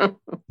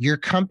 Your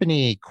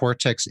company,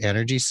 Cortex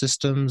Energy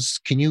Systems,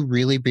 can you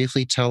really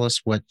briefly tell us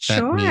what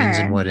that means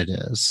and what it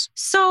is?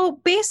 So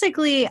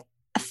basically,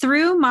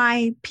 through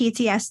my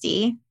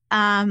PTSD,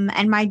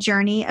 and my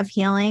journey of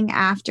healing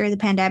after the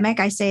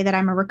pandemic, I say that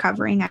I'm a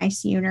recovering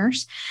ICU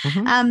nurse.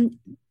 Mm-hmm.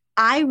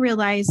 I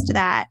realized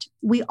that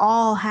we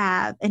all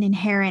have an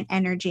inherent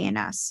energy in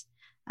us.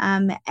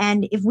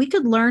 And if we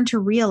could learn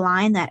to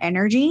realign that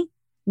energy,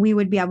 we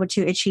would be able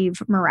to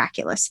achieve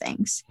miraculous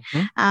things.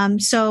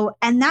 Mm-hmm.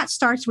 And that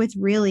starts with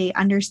really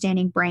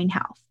understanding brain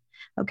health.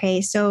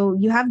 Okay, so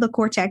you have the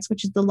cortex,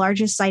 which is the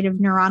largest site of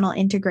neuronal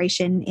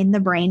integration in the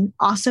brain.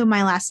 Also,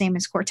 my last name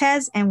is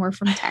Cortez, and we're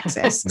from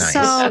Texas. Nice.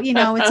 So,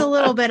 it's a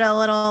little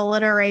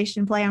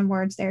alliteration, play on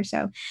words there.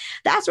 So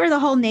that's where the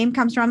whole name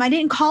comes from. I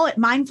didn't call it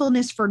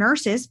mindfulness for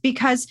nurses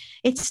because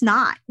it's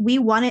not. We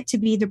want it to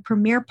be the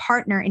premier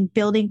partner in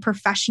building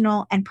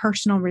professional and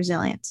personal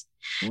resilience.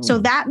 So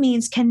that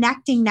means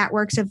connecting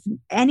networks of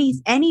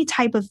any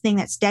type of thing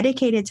that's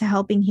dedicated to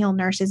helping heal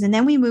nurses. And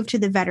then we moved to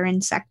the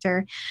veteran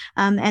sector.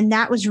 And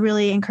that was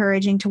really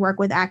encouraging to work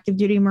with active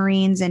duty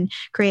Marines and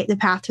create the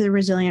Path to the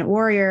Resilient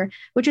Warrior,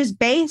 which is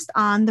based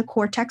on the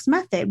Cortex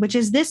method, which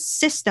is this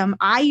system.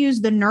 I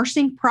use the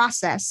nursing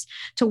process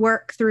to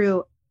work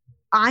through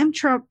I'm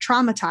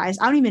traumatized.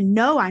 I don't even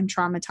know I'm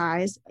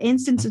traumatized.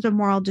 Instances of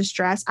moral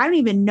distress. I don't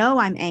even know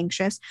I'm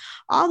anxious,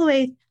 all the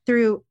way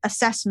through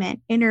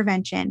assessment,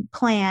 intervention,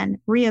 plan,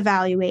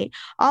 reevaluate,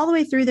 all the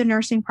way through the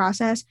nursing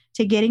process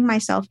to getting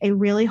myself a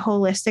really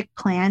holistic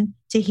plan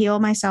to heal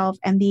myself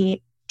and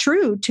be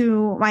true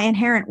to my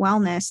inherent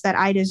wellness that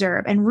I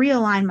deserve and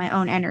realign my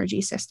own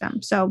energy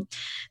system. So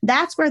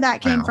that's where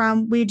that came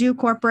from. We do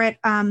corporate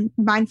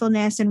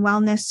mindfulness and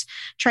wellness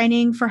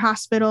training for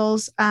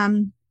hospitals.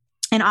 And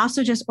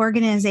also just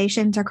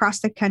organizations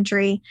across the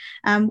country.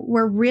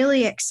 We're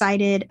really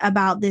excited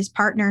about this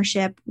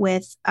partnership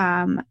with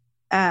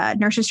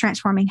Nurses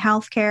Transforming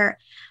Healthcare.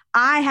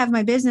 I have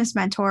my business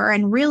mentor,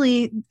 and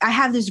really, I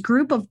have this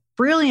group of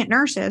brilliant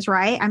nurses,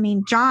 right? I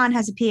mean, John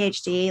has a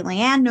PhD.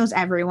 Leanne knows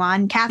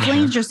everyone.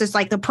 Kathleen's just this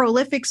like the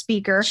prolific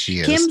speaker.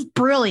 Kim's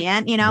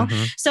brilliant, you know?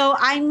 So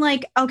I'm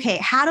like, okay,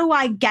 how do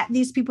I get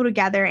these people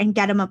together and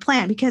get them a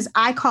plan? Because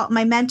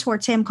my mentor,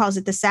 Tim, calls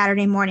it the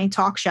Saturday morning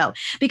talk show,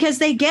 because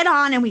they get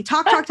on and we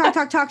talk.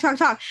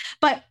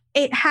 But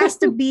it has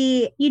to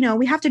be,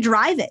 we have to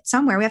drive it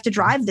somewhere. We have to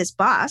drive this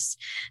bus.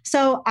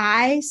 So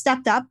I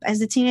stepped up as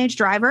a teenage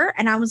driver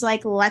and I was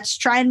like, let's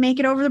try and make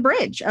it over the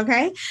bridge.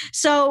 Okay.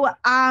 So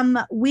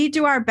we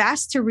do our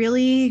best to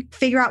really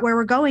figure out where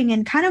we're going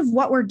and kind of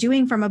what we're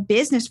doing from a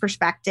business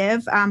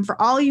perspective. For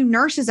all you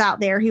nurses out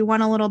there who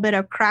want a little bit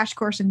of crash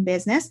course in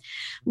business,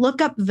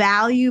 look up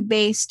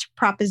value-based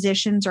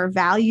propositions or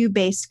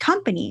value-based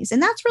companies.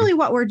 And that's really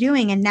what we're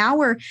doing. And now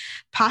we're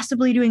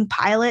possibly doing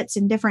pilots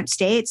in different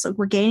states. Like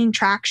we're gaining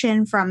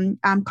traction from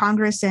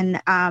Congress and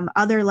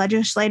other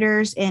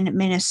legislators in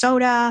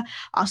Minnesota,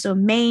 also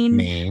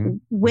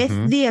Maine.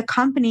 With the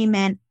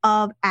accompaniment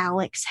of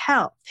Alex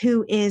Health,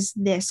 who is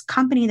this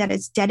company that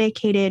is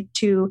dedicated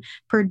to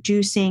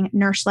producing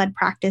nurse-led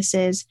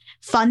practices,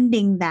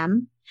 funding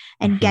them,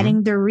 and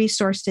getting the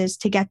resources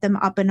to get them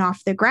up and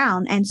off the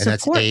ground and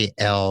support. And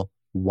that's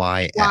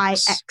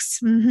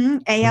ALYX.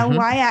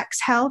 ALYX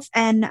Health.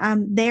 And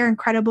they're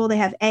incredible. They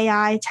have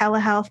AI,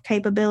 telehealth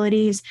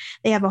capabilities.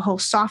 They have a whole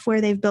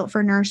software they've built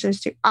for nurses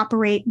to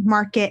operate,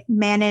 market,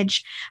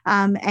 manage,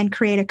 and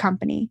create a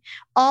company.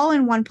 All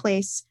in one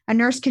place. A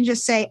nurse can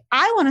just say,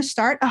 I want to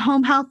start a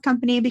home health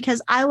company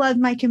because I love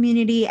my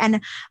community and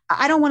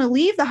I don't want to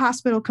leave the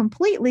hospital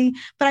completely,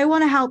 but I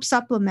want to help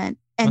supplement.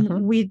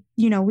 And we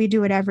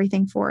do it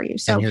everything for you.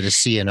 So and you're the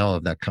CNO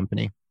of that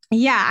company.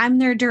 Yeah, I'm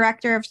their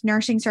director of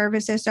nursing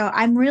services. So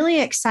I'm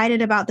really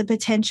excited about the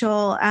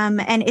potential.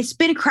 And it's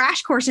been a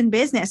crash course in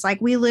business. Like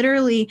we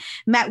literally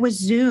met with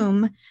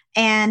Zoom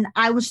and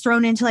I was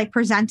thrown into like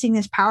presenting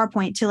this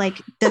PowerPoint to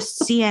like the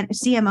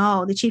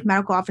CMO, the chief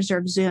medical officer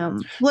of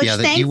Zoom, which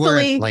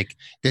thankfully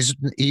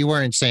you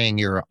weren't saying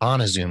you're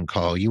on a Zoom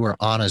call. You were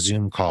on a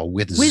Zoom call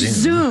with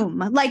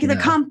Zoom, like the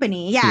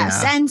company.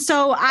 Yes. Yeah. And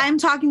so I'm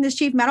talking to this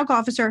chief medical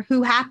officer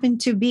who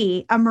happened to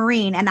be a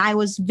Marine, and I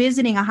was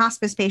visiting a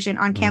hospice patient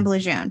on Camp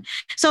Lejeune.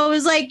 So it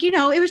was like,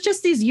 it was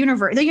just the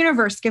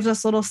universe gives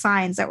us little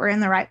signs that we're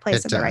in the right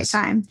place at the right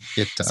time.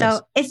 It does.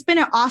 So it's been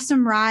an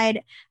awesome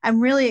ride.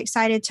 I'm really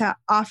excited to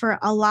offer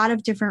a lot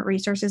of different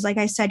resources. Like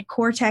I said,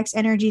 Cortex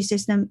Energy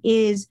System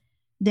is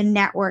the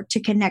network to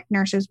connect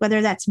nurses,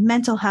 whether that's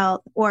mental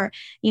health or,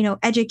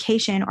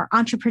 education or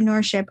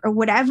entrepreneurship or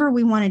whatever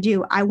we want to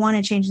do. I want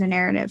to change the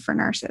narrative for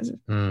nurses.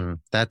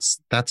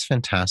 That's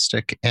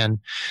fantastic. And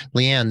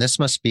Leanne, this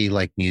must be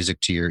like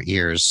music to your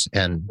ears.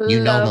 And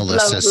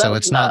Melissa, so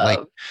it's not like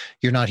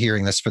you're not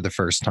hearing this for the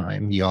first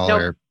time. Y'all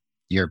are,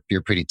 you're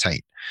pretty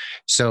tight.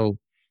 So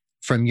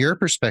from your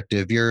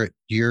perspective,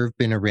 you've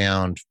been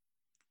around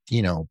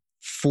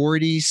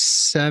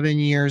 47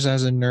 years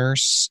as a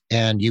nurse,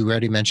 and you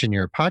already mentioned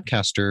you're a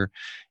podcaster,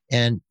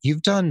 and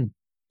you've done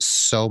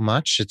so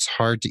much. It's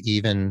hard to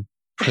even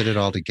put it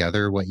all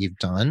together, what you've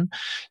done.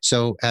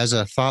 So as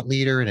a thought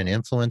leader and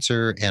an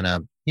influencer and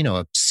a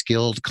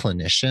skilled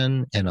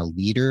clinician and a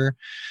leader,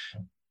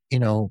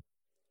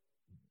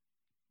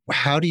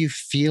 how do you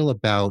feel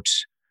about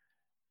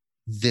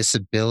this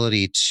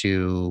ability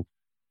to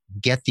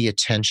get the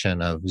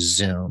attention of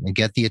Zoom and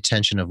get the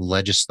attention of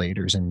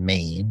legislators in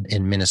Maine,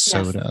 in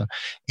Minnesota,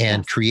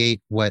 and create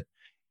what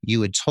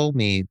you had told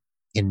me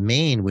in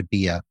Maine would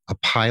be a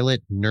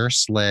pilot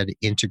nurse-led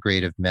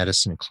integrative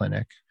medicine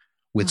clinic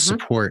with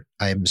support,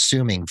 I'm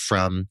assuming,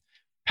 from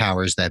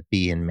powers that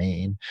be in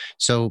Maine.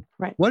 So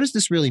what does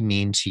this really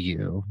mean to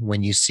you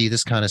when you see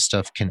this kind of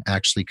stuff can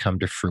actually come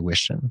to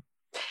fruition?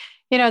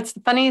 It's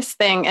the funniest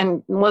thing,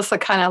 and Melissa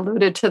kind of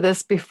alluded to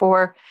this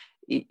before.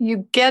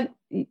 You get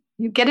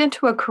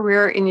into a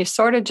career and you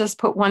sort of just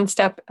put one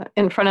step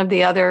in front of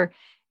the other.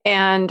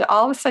 And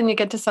all of a sudden you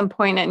get to some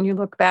point and you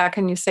look back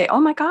and you say,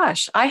 oh my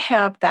gosh, I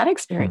have that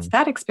experience,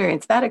 that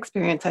experience.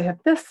 I have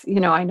this,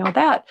 I know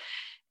that.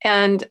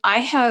 And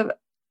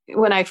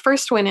when I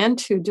first went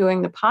into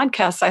doing the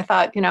podcast, I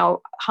thought,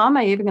 how am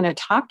I even going to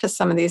talk to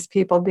some of these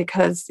people?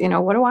 Because,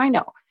 what do I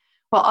know?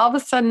 Well, all of a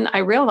sudden I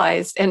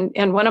realized,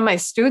 and one of my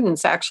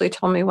students actually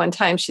told me one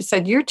time, she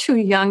said, you're too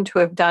young to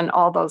have done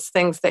all those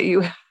things that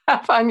you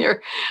have on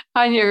your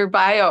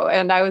bio.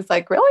 And I was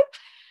like, really?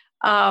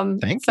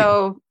 Thank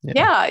so you.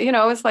 yeah,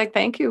 it was like,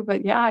 thank you.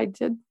 But yeah, I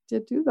did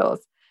do those.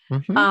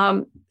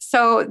 Mm-hmm.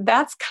 So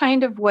that's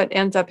kind of what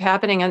ends up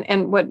happening.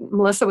 And what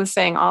Melissa was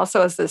saying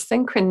also is the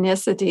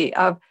synchronicity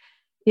of,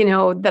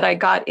 that I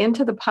got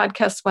into the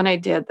podcast when I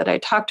did, that I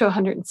talked to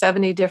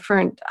 170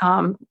 different,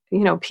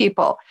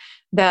 people,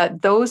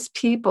 that those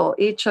people,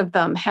 each of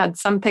them had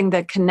something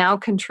that can now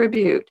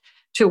contribute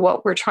to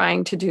what we're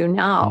trying to do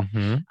now.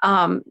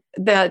 Mm-hmm.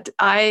 That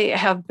I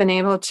have been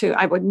able to,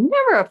 I would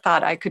never have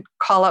thought I could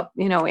call up,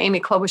 Amy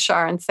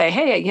Klobuchar and say,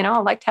 hey, I'd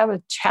like to have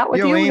a chat with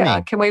you.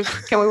 Amy. Can we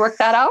work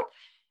that out?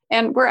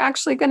 And we're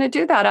actually going to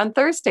do that on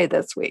Thursday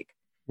this week.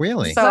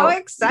 Really? So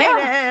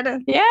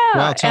excited. Yeah.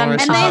 Wow, and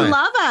they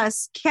love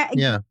us.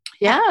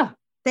 Yeah.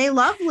 They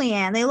love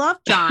Leanne. They love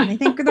John. I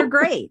think they're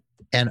great.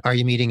 And are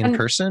you meeting in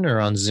person or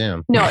on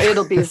Zoom? No,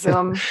 it'll be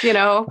Zoom.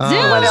 Zoom.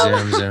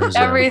 Zoom.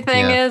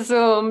 Everything is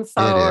Zoom,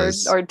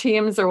 or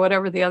Teams or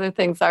whatever the other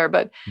things are.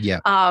 But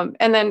and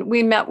then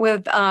we met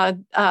with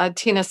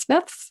Tina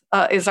Smith,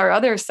 is our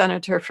other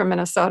senator from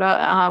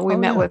Minnesota. We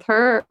met with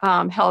her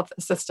health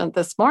assistant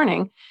this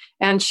morning,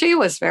 and she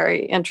was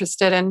very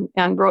interested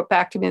and wrote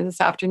back to me this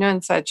afternoon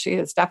and said she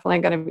is definitely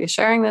going to be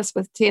sharing this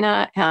with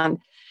Tina. And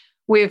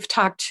we've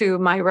talked to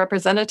my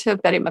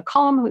representative, Betty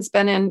McCollum, who's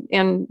been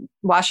in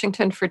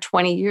Washington for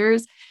 20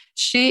 years.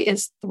 She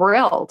is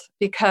thrilled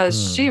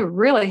because she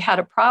really had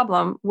a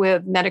problem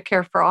with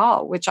Medicare for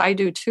All, which I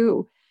do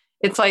too.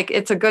 It's like,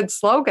 it's a good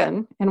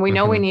slogan, and we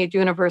know we need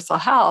universal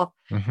health,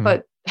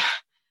 but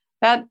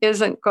that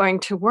isn't going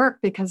to work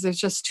because there's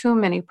just too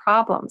many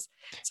problems.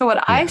 So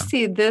what I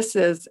see this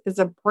is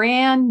a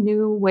brand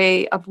new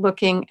way of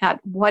looking at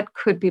what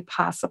could be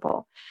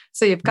possible.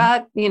 So you've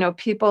got,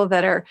 people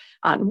that are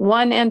on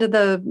one end of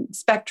the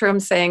spectrum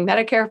saying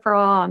Medicare for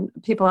all, and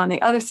people on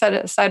the other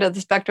side of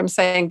the spectrum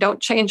saying don't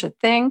change a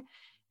thing.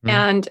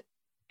 And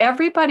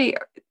everybody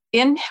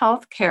in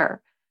healthcare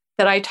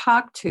that I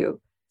talk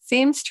to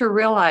seems to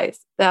realize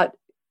that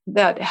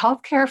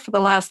healthcare for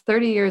the last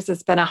 30 years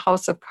has been a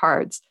house of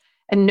cards.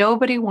 And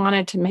nobody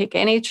wanted to make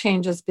any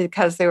changes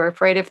because they were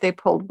afraid if they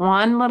pulled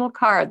one little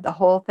card, the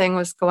whole thing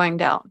was going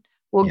down.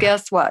 Well,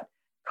 guess what?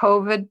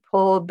 COVID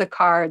pulled the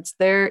cards.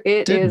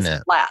 It is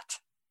flat.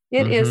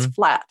 It is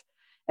flat.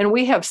 And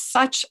we have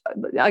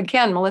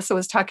again, Melissa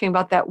was talking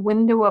about that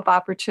window of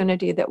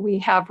opportunity that we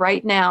have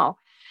right now,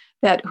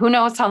 that who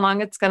knows how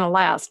long it's going to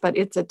last, but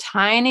it's a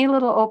tiny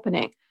little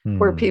opening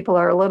where people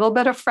are a little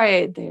bit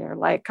afraid. They're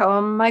like,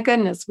 oh my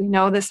goodness, we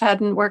know this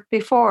hadn't worked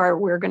before.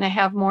 We're going to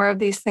have more of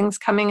these things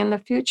coming in the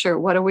future.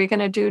 What are we going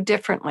to do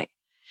differently?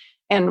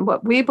 And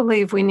what we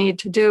believe we need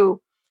to do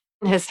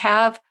is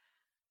have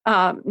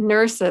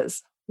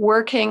nurses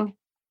working.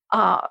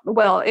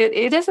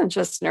 It isn't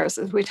just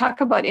nurses. We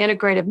talk about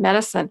integrative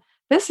medicine.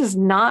 This is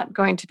not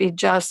going to be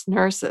just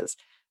nurses.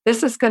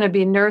 This is going to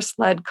be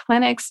nurse-led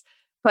clinics,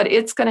 but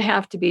it's going to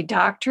have to be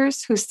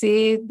doctors who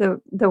see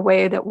the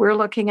way that we're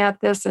looking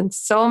at this. And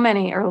so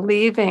many are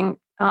leaving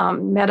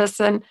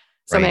medicine.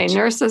 So many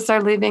nurses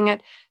are leaving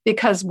it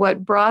because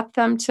what brought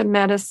them to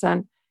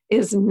medicine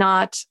is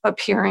not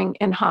appearing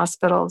in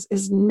hospitals,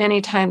 is many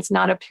times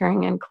not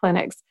appearing in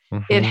clinics.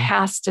 It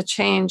has to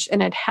change,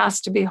 and it has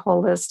to be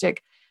holistic.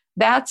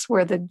 That's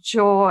where the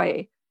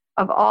joy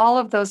of all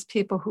of those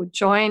people who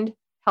joined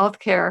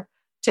healthcare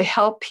to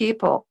help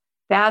people,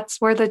 that's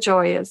where the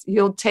joy is.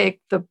 You'll take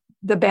the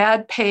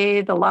bad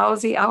pay, the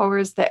lousy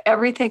hours, the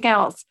everything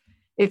else.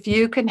 If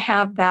you can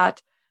have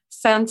that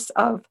sense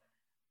of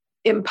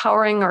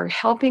empowering or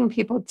helping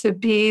people to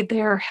be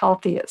their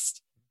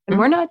healthiest. And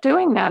we're not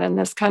doing that in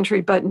this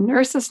country, but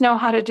nurses know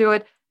how to do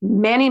it.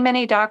 Many,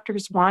 many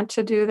doctors want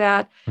to do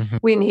that.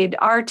 We need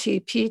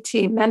RT,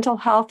 PT, mental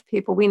health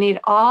people. We need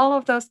all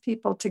of those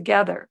people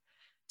together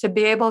to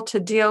be able to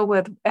deal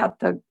with at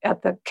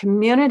the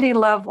community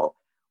level.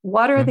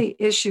 What are the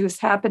issues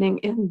happening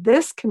in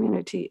this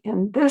community,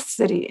 in this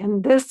city,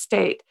 in this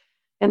state,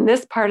 in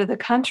this part of the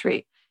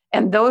country?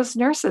 And those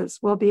nurses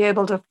will be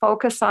able to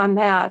focus on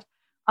that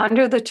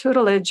under the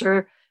tutelage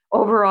or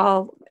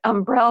overall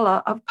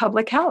umbrella of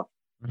public health,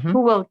 who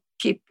will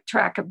keep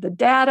track of the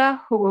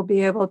data, who will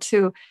be able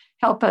to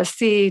help us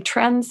see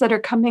trends that are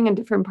coming in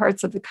different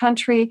parts of the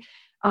country.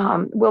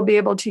 We'll be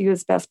able to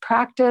use best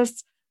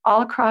practice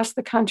all across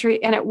the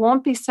country. And it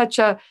won't be such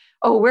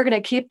we're going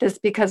to keep this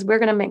because we're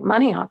going to make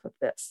money off of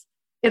this.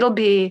 It'll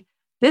be,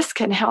 this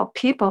can help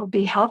people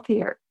be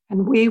healthier.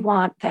 And we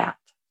want that.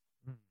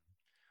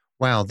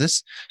 Wow,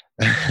 this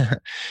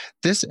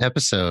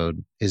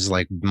episode is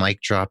like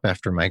mic drop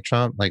after mic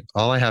drop. Like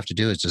all I have to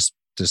do is just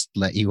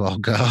let you all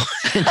go.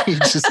 you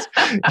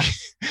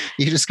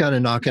just got to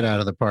knock it out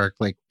of the park.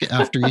 Like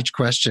after each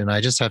question,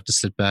 I just have to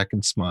sit back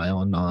and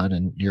smile and nod,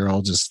 and you're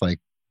all just like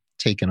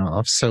taken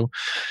off. So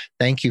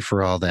thank you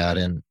for all that.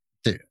 And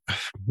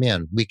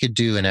man, we could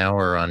do an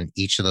hour on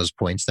each of those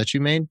points that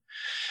you made.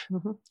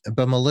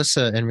 But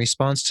Melissa, in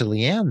response to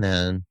Leanne,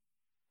 then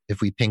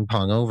if we ping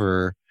pong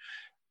over,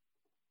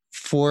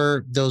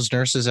 for those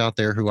nurses out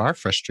there who are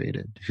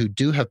frustrated, who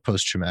do have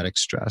post-traumatic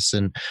stress.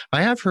 And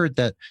I have heard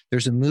that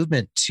there's a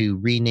movement to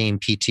rename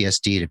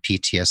PTSD to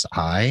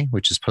PTSI,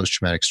 which is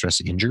post-traumatic stress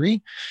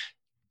injury.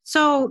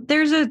 So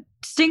there's a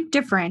distinct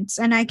difference,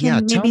 and I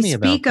can maybe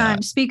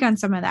speak on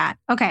some of that.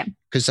 Okay.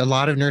 Because a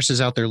lot of nurses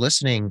out there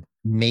listening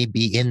may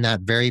be in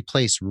that very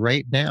place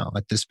right now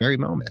at this very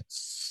moment.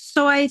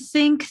 So I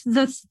think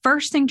the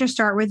first thing to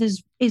start with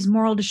is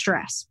moral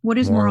distress. What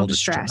is moral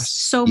distress?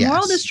 So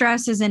moral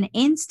distress is an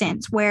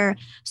instance where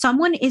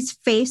someone is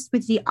faced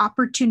with the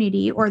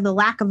opportunity or the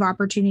lack of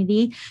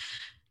opportunity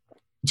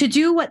to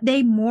do what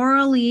they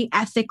morally,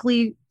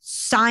 ethically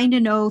signed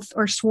an oath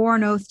or swore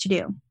an oath to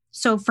do.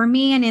 So for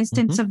me, an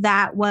instance of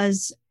that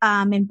was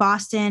in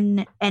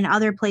Boston and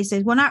other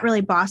places. Well, not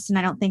really Boston.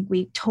 I don't think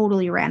we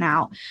totally ran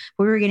out.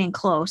 We were getting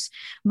close.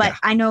 But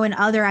I know in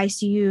other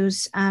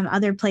ICUs,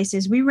 other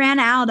places, we ran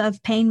out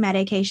of pain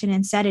medication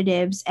and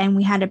sedatives, and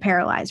we had to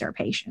paralyze our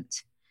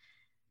patients.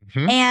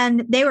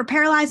 And they were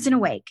paralyzed and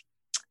awake.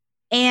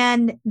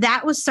 And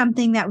that was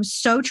something that was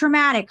so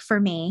traumatic for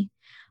me.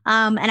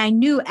 And I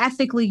knew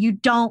ethically you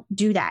don't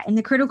do that. In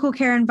the critical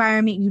care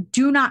environment, you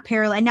do not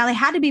paralyze. Now, they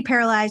had to be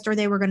paralyzed or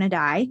they were going to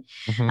die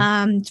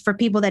for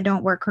people that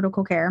don't work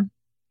critical care.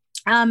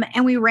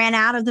 And we ran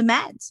out of the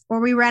meds, or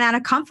we ran out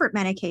of comfort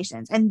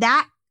medications. And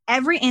that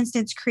every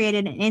instance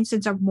created an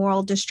instance of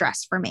moral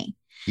distress for me.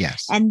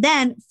 Yes. And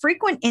then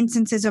frequent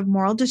instances of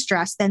moral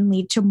distress then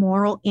lead to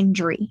moral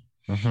injury.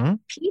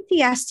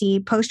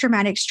 PTSD,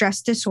 post-traumatic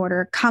stress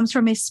disorder, comes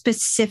from a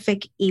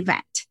specific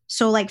event.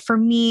 So like for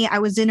me, I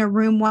was in a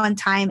room one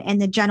time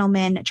and the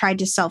gentleman tried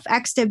to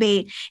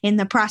self-extubate. In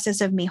the process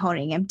of me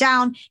holding him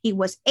down, he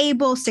was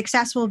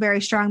successful,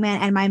 very strong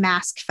man, and my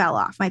mask fell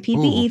off. My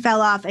PPE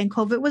fell off and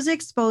COVID was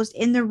exposed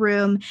in the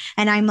room.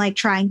 And I'm like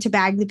trying to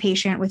bag the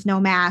patient with no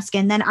mask.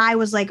 And then I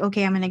was like,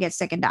 okay, I'm going to get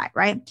sick and die,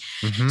 right?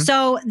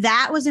 So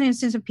that was an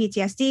instance of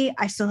PTSD.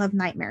 I still have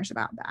nightmares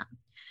about that.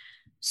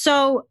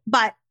 So,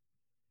 but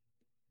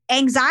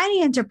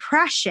anxiety and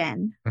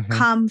depression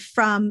come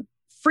from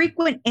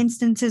frequent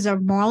instances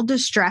of moral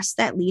distress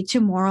that lead to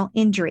moral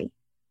injury.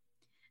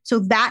 So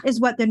that is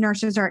what the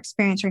nurses are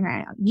experiencing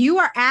right now. You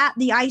are at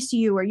the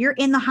ICU or you're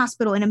in the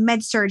hospital in a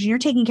med surge and you're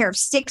taking care of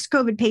 6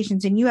 COVID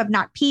patients and you have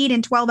not peed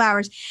in 12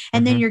 hours.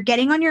 And then you're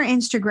getting on your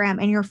Instagram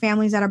and your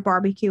family's at a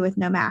barbecue with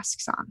no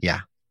masks on.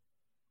 Yeah.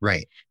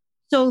 Right.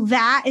 So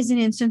that is an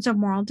instance of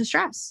moral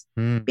distress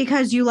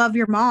because you love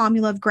your mom,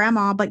 you love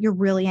grandma, but you're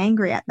really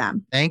angry at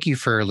them. Thank you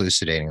for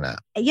elucidating that.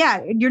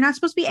 Yeah, you're not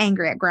supposed to be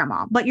angry at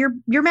grandma, but you're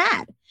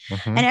mad,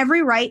 and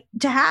every right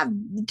to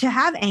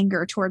have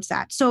anger towards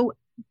that. So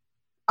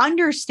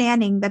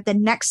understanding that the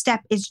next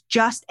step is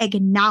just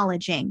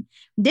acknowledging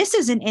this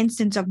is an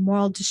instance of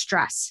moral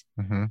distress.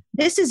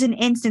 This is an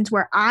instance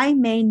where I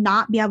may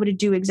not be able to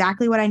do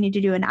exactly what I need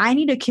to do. And I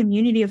need a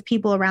community of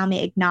people around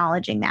me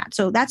acknowledging that.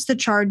 So that's the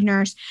charge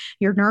nurse,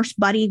 your nurse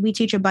buddy. We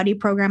teach a buddy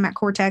program at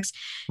Cortex.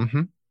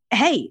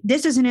 Hey,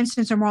 this is an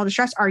instance of moral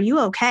distress. Are you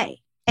okay?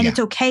 And it's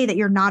okay that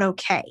you're not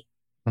okay.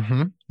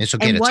 It's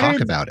okay to talk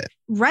about it.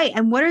 Right.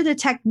 And what are the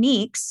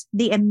techniques,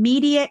 the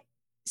immediate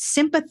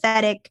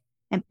sympathetic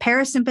and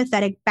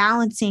parasympathetic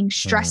balancing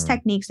stress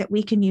techniques that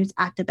we can use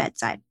at the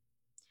bedside?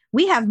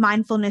 We have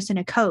mindfulness in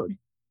a code.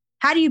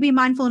 How do you be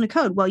mindful in a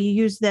code? Well, you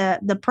use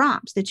the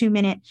prompts, the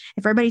 2-minute.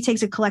 If everybody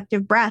takes a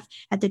collective breath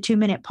at the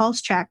 2-minute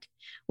pulse check,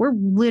 we're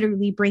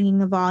literally bringing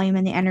the volume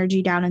and the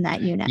energy down in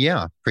that unit.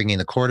 Yeah. Bringing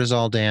the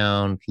cortisol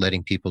down,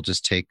 letting people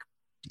just take,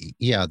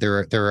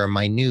 there are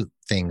minute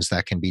things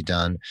that can be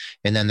done.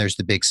 And then there's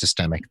the big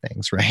systemic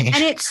things, right?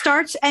 And it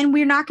starts, and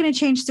we're not going to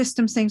change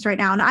systems things right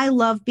now. And I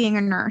love being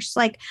a nurse.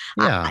 Like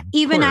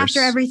even after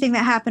everything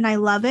that happened, I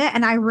love it.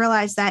 And I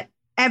realize that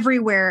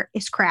everywhere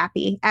is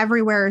crappy.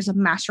 Everywhere is a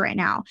mess right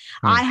now.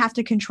 I have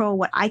to control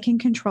what I can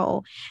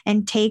control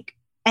and take.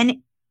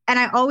 And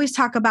I always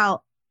talk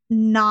about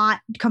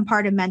not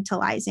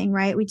compartmentalizing,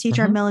 right? We teach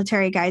our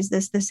military guys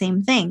the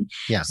same thing.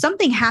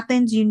 Something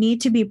happens, you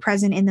need to be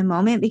present in the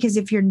moment, because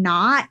if you're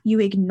not, you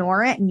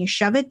ignore it and you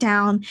shove it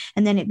down,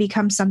 and then it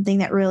becomes something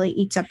that really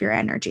eats up your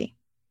energy.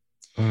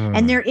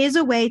 And there is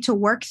a way to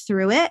work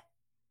through it.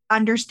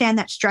 Understand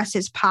that stress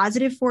is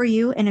positive for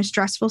you in a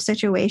stressful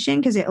situation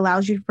because it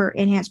allows you for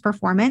enhanced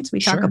performance. We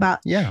talk about,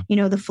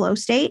 the flow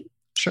state.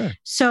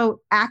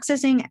 So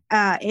accessing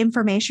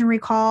information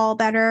recall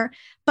better,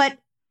 but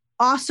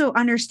also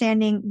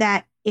understanding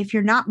that if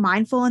you're not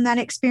mindful in that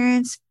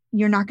experience,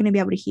 you're not going to be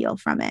able to heal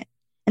from it.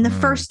 And the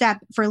first step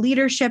for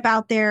leadership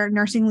out there,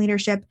 nursing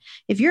leadership,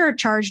 if you're a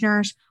charge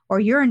nurse or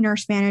you're a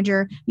nurse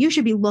manager, you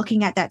should be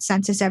looking at that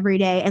census every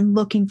day and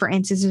looking for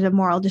instances of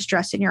moral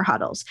distress in your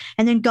huddles.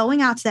 And then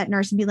going out to that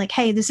nurse and be like,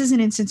 hey, this is an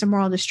instance of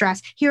moral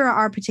distress. Here are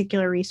our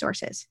particular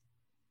resources.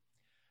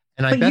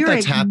 And I bet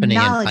that's happening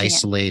in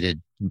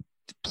isolated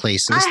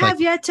places? I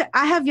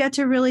have yet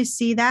to really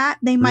see that.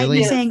 They might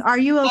be saying, "Are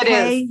you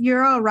okay?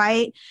 You're all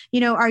right.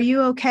 Are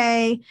you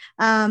okay?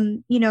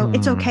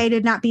 It's okay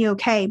to not be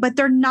okay." But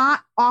they're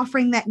not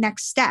offering that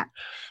next step.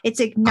 It's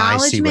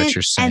acknowledgement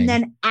and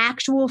then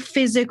actual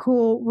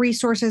physical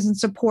resources and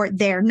support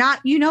there. Not,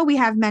 we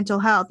have mental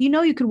health.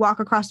 You could walk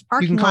across the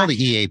parking lot. You can call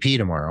the EAP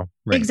tomorrow.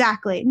 Right.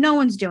 Exactly. No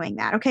one's doing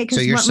that. Okay. So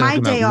you're talking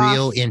about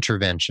real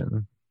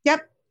intervention.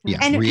 Yep. Yeah,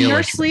 and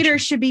nurse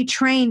leaders should be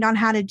trained on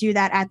how to do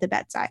that at the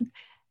bedside.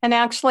 And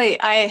actually,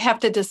 I have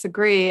to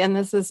disagree. And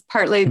this is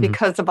partly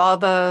because of all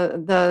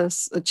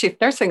the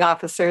chief nursing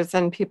officers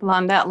and people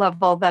on that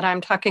level that I'm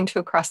talking to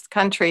across the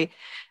country.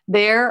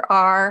 There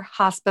are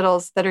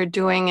hospitals that are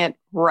doing it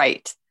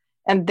right,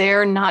 and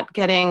they're not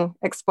getting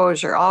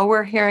exposure. All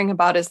we're hearing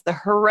about is the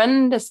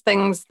horrendous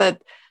things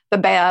that the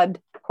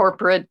bad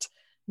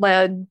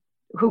corporate-led,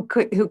 who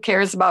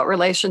cares about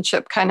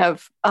relationship kind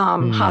of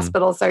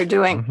hospitals are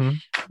doing. Mm-hmm.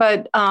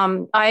 But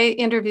I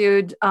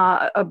interviewed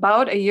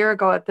about a year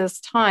ago at this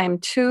time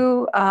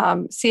 2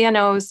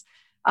 CNOs,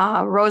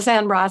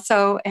 Roseanne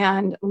Rosso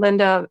and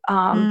Linda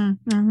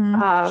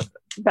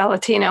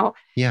Valentino,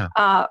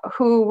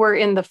 who were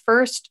in the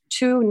first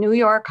 2 New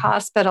York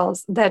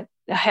hospitals that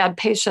had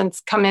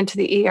patients come into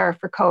the ER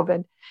for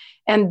COVID.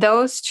 And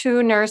those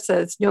 2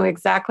 nurses knew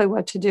exactly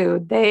what to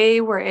do.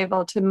 They were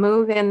able to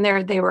move in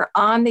there. They were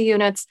on the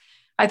units.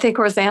 I think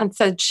Roseanne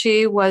said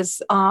she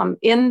was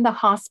in the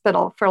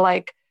hospital for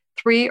like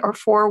 3 or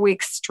 4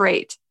 weeks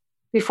straight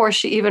before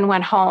she even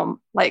went home,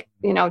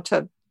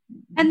 to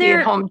be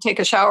at home, take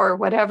a shower,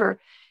 whatever.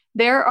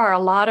 There are a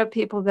lot of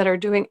people that are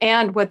doing,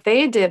 and what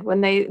they did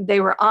when they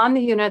were on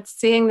the units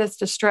seeing this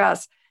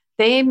distress,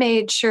 they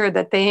made sure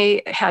that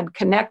they had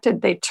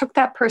connected. They took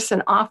that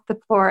person off the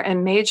floor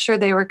and made sure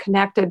they were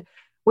connected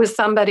with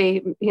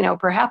somebody,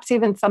 perhaps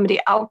even somebody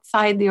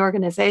outside the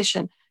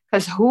organization,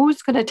 because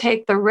who's going to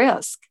take the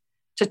risk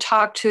to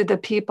talk to the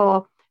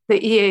people, the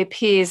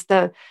EAPs,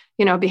 the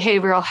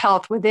behavioral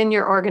health within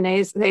your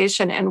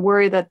organization and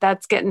worry that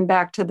that's getting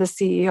back to the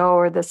CEO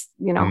or this,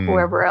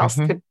 whoever else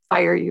could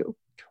fire you.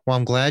 Well,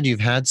 I'm glad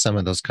you've had some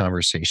of those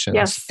conversations.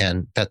 Yes.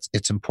 And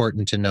it's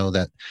important to know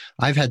that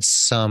I've had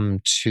some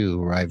too,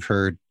 where I've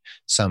heard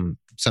some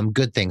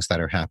good things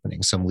that are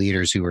happening, some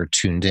leaders who are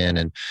tuned in.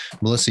 And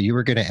Melissa, you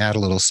were going to add a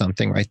little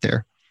something right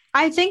there.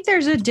 I think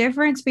there's a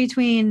difference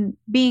between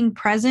being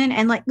present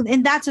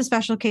and that's a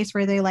special case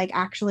where they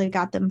actually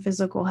got them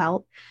physical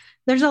help.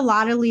 There's a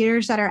lot of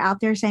leaders that are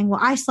out there saying,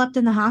 well, I slept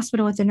in the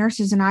hospital with the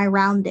nurses and I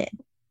rounded.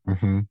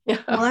 Mm-hmm.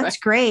 Well, that's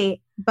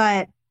great,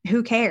 but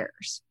who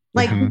cares?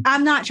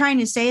 I'm not trying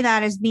to say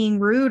that as being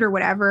rude or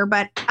whatever,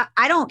 but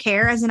I don't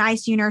care as an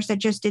ICU nurse that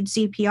just did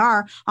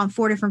CPR on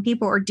 4 different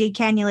people or did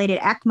cannulated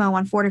ECMO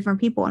on 4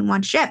 different people in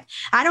one shift.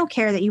 I don't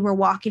care that you were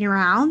walking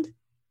around.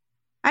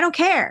 I don't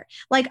care.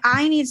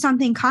 I need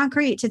something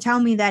concrete to tell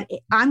me that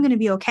I'm going to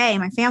be okay.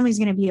 My family's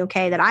going to be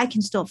okay, that I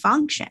can still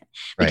function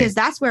because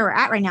that's where we're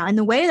at right now. And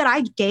the way that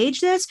I gauge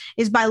this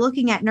is by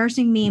looking at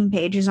nursing meme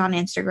pages on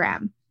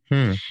Instagram.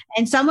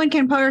 And someone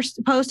can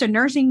post a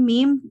nursing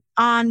meme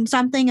on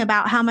something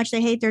about how much they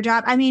hate their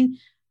job. I mean,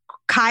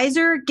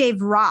 Kaiser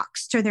gave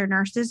rocks to their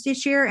nurses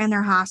this year in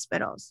their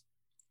hospitals.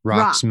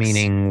 Rocks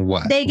meaning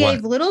what? They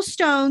gave little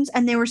stones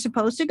and they were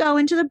supposed to go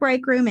into the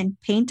break room and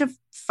paint a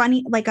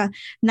funny, a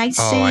nice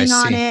saying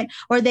on it.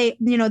 Or they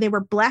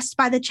were blessed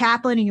by the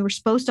chaplain and you were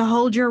supposed to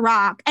hold your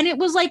rock. And it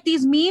was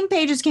these meme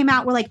pages came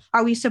out were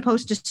are we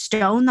supposed to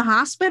stone the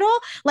hospital?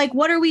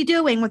 What are we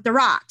doing with the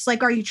rocks?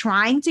 Are you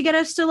trying to get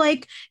us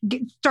to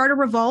start a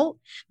revolt?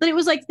 But it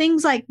was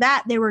things like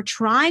that. They were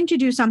trying to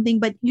do something,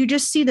 but you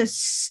just see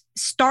this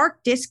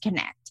stark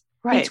disconnect.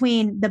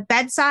 Between the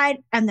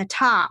bedside and the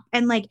top.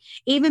 And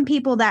even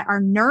people that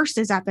are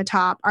nurses at the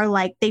top are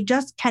they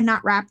just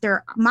cannot wrap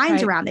their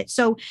minds around it.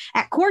 So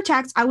at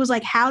Cortex, I was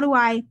how do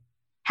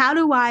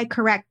I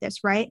correct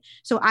this? Right.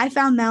 So I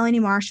found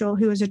Melanie Marshall,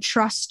 who is a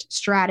trust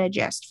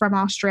strategist from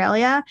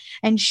Australia,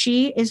 and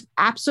she is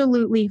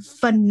absolutely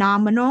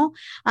phenomenal.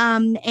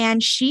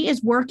 And she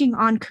is working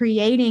on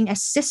creating a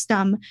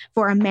system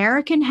for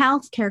American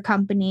healthcare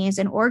companies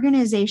and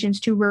organizations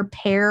to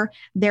repair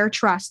their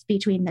trust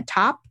between the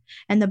top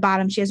and the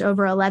bottom. She has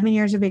over 11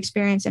 years of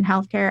experience in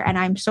healthcare, and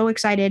I'm so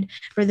excited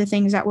for the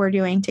things that we're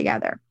doing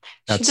together.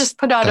 She just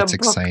put out a book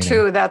exciting.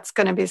 Too. That's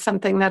going to be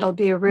something that'll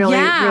be really,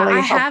 really helpful. I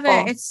have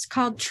it. It's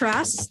called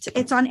Trust.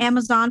 It's on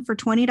Amazon for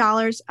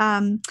 $20.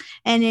 And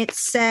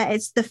it's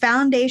the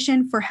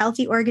Foundation for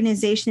Healthy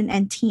Organization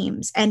and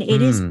Teams. And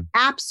it is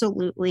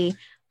absolutely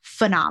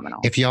phenomenal.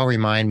 If y'all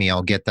remind me,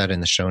 I'll get that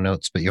in the show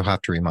notes, but you'll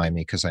have to remind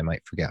me because I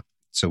might forget.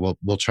 So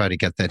we'll try to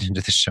get that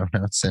into the show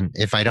notes. And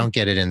if I don't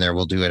get it in there,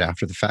 we'll do it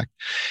after the fact.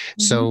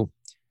 Mm-hmm. So,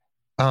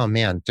 oh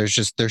man,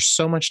 there's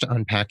so much to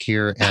unpack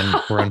here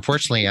and we're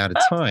unfortunately out of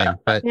time,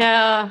 but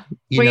yeah,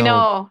 we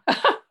know.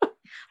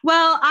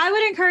 Well, I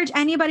would encourage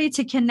anybody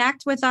to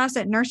connect with us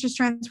at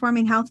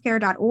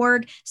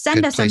nursestransforminghealthcare.org. Send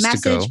Good us a place to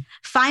message. go.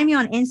 Find me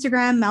on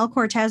Instagram, Mel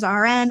Cortez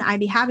RN. I'd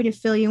be happy to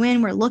fill you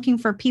in. We're looking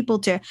for people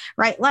to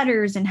write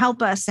letters and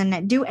help us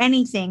and do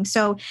anything.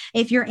 So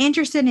if you're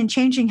interested in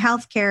changing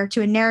healthcare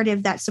to a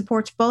narrative that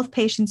supports both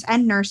patients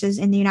and nurses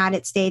in the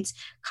United States,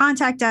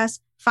 contact us.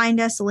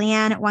 Find us,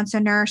 Leanne at Once a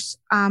Nurse,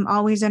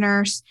 Always a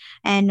Nurse.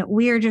 And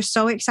we are just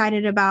so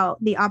excited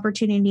about the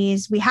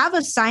opportunities. We have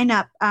a sign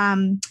up,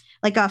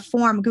 like a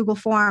form, Google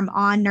form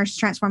on Nurse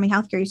Transforming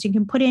Healthcare. So you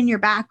can put in your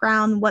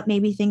background, what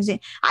maybe things.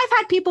 I've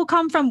had people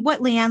come from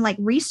Leanne, like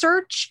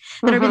research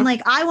that have been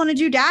like, I want to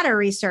do data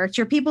research,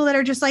 or people that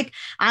are just like,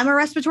 I'm a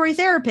respiratory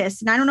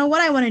therapist and I don't know what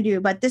I want to do,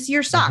 but this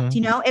year sucked.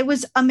 It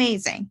was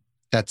amazing.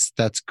 That's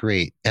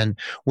great. And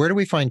where do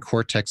we find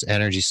Cortex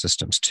Energy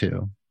Systems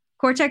too?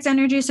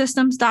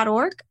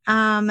 cortexenergysystems.org.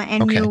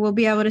 And you will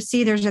be able to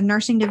see there's a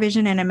nursing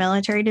division and a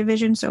military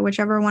division. So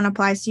whichever one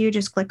applies to you,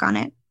 just click on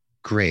it.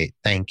 Great.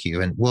 Thank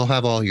you. And we'll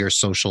have all your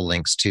social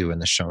links too in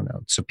the show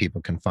notes so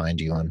people can find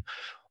you on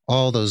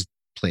all those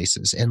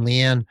places. And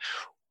Leanne,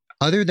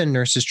 other than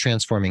Nurses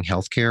Transforming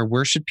Healthcare,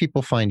 where should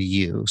people find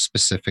you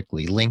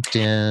specifically?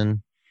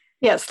 LinkedIn?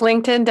 Yes,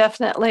 LinkedIn,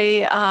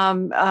 definitely.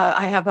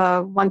 I have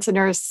a Once a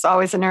Nurse,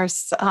 Always a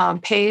Nurse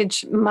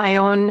page. My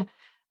own,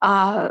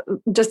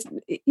 just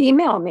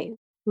email me,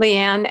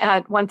 Leanne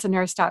at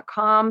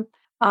onceanurse.com.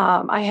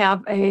 I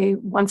have a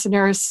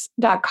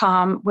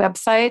onceanurse.com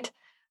website.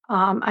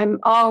 I'm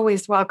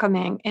always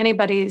welcoming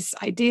anybody's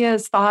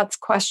ideas, thoughts,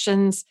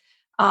 questions,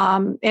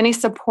 any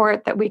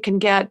support that we can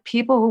get.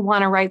 People who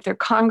want to write their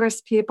Congress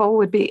people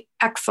would be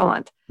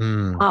excellent.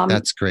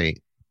 That's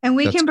great. And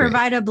we can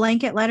provide a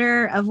blanket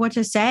letter of what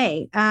to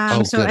say.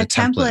 So good, a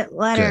template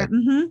letter.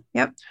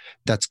 Yep.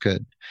 That's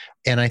good.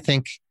 And I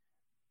think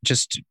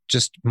just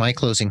my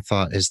closing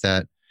thought is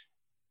that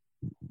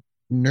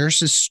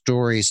nurses'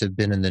 stories have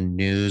been in the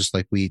news.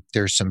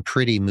 There's some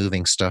pretty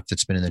moving stuff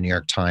that's been in the New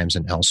York Times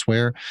and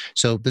elsewhere.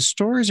 So the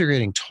stories are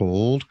getting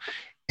told,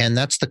 and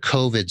that's the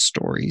COVID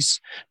stories.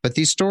 But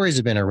these stories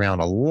have been around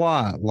a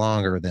lot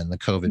longer than the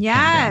COVID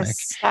pandemic.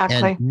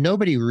 Exactly. And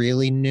nobody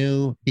really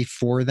knew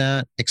before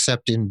that,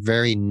 except in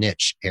very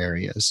niche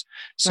areas.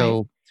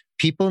 So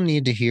people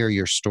need to hear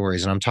your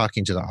stories. And I'm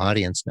talking to the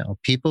audience now.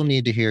 People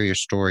need to hear your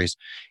stories.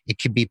 It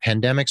could be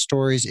pandemic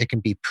stories. It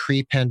can be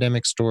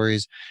pre-pandemic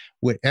stories,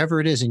 whatever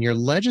it is. And your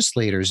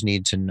legislators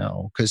need to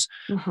know, because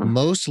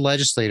most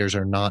legislators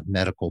are not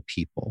medical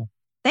people.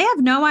 They have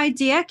no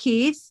idea,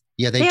 Keith.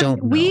 Yeah, they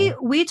don't know.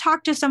 We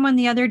talked to someone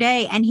the other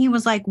day and he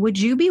was like, would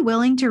you be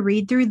willing to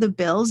read through the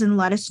bills and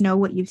let us know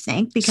what you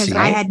think? Because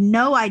I had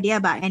no idea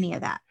about any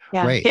of that.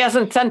 Yeah, He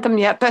hasn't sent them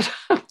yet, but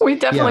we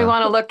definitely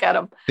want to look at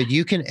them. But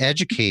you can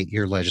educate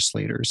your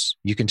legislators.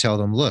 You can tell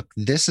them, look,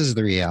 this is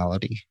the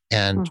reality.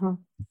 And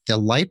the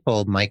light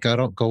bulb might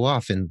go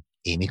off in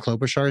Amy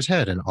Klobuchar's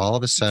head. And all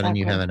of a sudden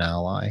you have an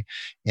ally.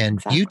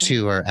 And you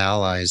two are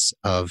allies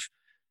of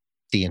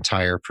the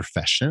entire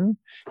profession.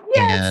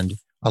 Yes. And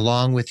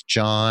along with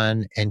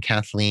John and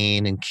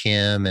Kathleen and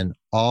Kim and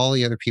all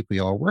the other people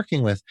you all are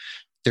working with,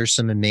 there's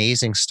some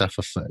amazing stuff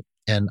afoot.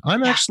 And I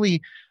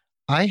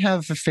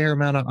have a fair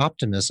amount of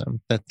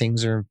optimism that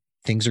things are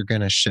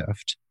going to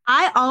shift.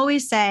 I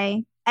always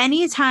say,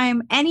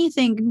 anytime,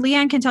 anything,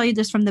 Leanne can tell you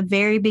this from the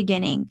very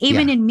beginning,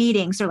 even in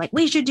meetings, they're like,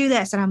 we should do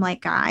this. And I'm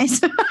like,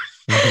 guys,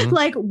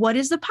 like, what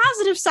is the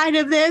positive side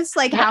of this?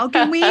 Like, how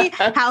can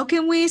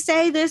we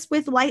say this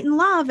with light and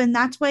love? And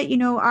that's what,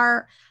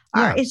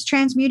 it's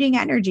transmuting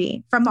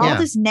energy from all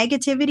this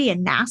negativity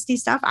and nasty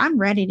stuff. I'm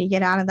ready to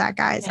get out of that,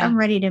 guys. I'm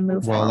ready to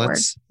move forward.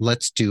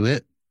 Let's do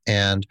it.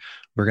 And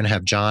we're going to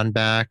have John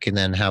back and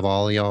then have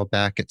all y'all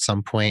back at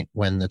some point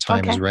when the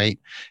time is right.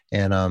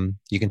 And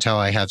you can tell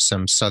I have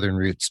some Southern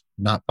roots,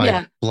 not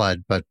by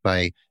blood, but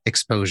by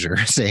exposure,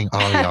 saying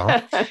all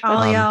y'all.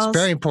 It's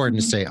very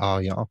important to say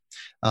all y'all.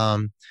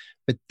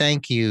 But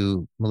thank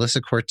you,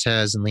 Melissa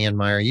Cortez and Leanne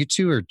Meyer. You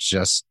two are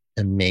just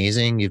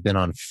amazing. You've been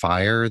on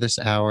fire this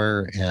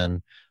hour,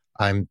 and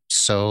I'm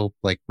so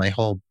my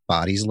whole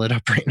body's lit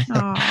up right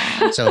now.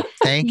 So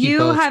thank you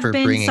both for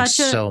bringing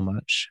so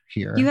much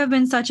here. You have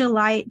been such a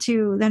light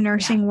to the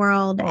nursing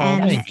world.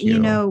 And,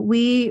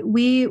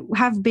 we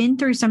have been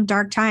through some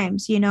dark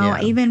times,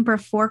 even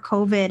before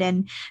COVID,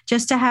 and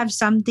just to have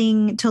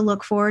something to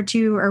look forward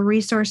to, a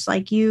resource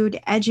like you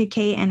to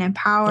educate and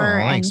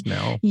empower. Thanks,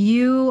 Mel.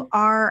 You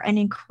are an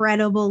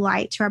incredible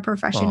light to our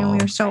profession. And we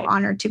are so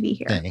honored to be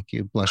here. Thank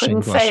you.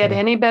 Couldn't say it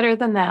any better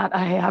than that.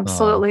 I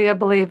absolutely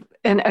believe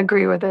and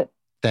agree with it.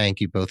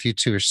 Thank you both. You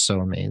two are so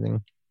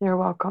amazing. You're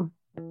welcome.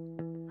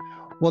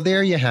 Well,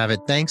 there you have it.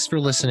 Thanks for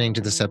listening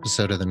to this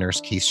episode of the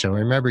Nurse Keith Show.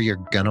 Remember,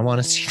 you're going to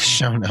want to see the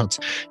show notes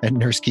at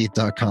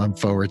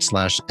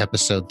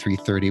nursekeith.com/episode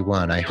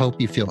 331. I hope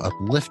you feel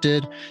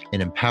uplifted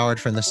and empowered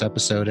from this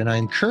episode, and I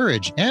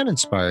encourage and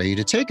inspire you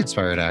to take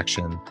inspired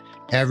action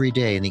every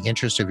day in the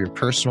interest of your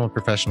personal and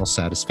professional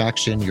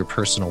satisfaction, your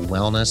personal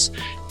wellness,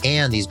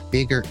 and these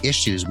bigger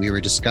issues we were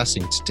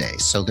discussing today.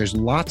 So there's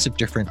lots of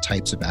different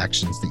types of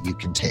actions that you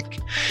can take.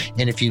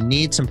 And if you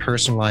need some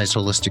personalized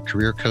holistic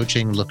career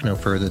coaching, look no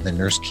further than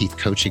Nurse Keith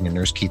Coaching and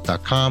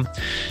nursekeith.com.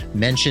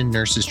 Mention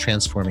Nurses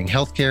Transforming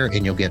Healthcare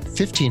and you'll get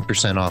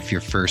 15% off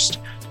your first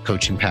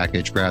coaching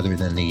package rather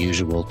than the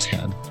usual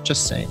 10.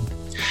 Just saying.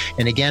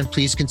 And again,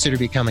 please consider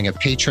becoming a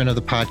patron of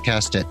the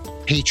podcast at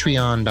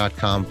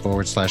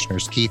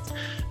patreon.com/Nurse Keith.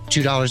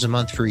 $2 a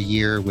month for a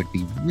year would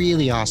be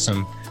really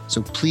awesome.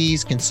 So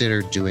please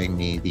consider doing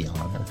me the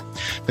honor.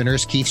 The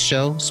Nurse Keith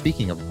Show,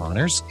 speaking of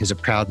honors, is a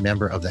proud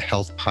member of the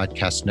Health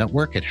Podcast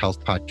Network at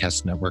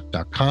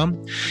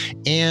healthpodcastnetwork.com.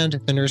 And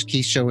the Nurse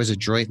Keith Show is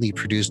adroitly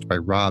produced by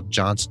Rob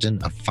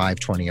Johnston of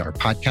 520R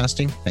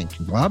Podcasting. Thank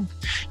you, Rob.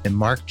 And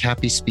Mark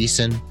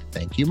Cappy-Speason,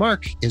 thank you,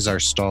 Mark, is our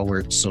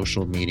stalwart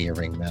social media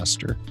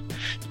ringmaster.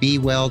 Be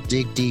well,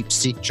 dig deep,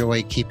 seek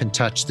joy, keep in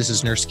touch. This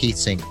is Nurse Keith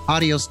saying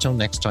adios till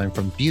next time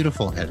from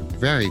beautiful and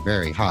very,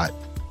 very hot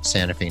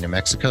Santa Fe, New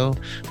Mexico.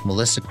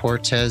 Melissa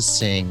Cortez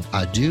saying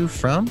adieu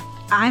from?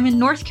 I'm in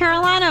North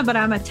Carolina, but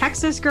I'm a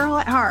Texas girl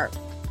at heart.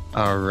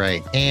 All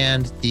right.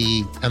 And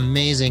the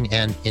amazing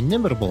and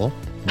inimitable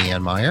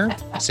Leanne Meyer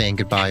saying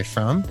goodbye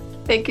from?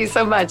 Thank you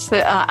so much.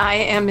 I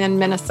am in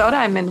Minnesota.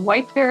 I'm in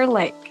White Bear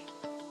Lake.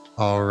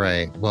 All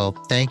right. Well,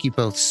 thank you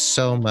both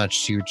so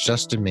much. You're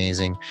just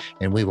amazing.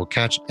 And we will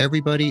catch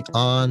everybody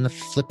on the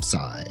flip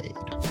side.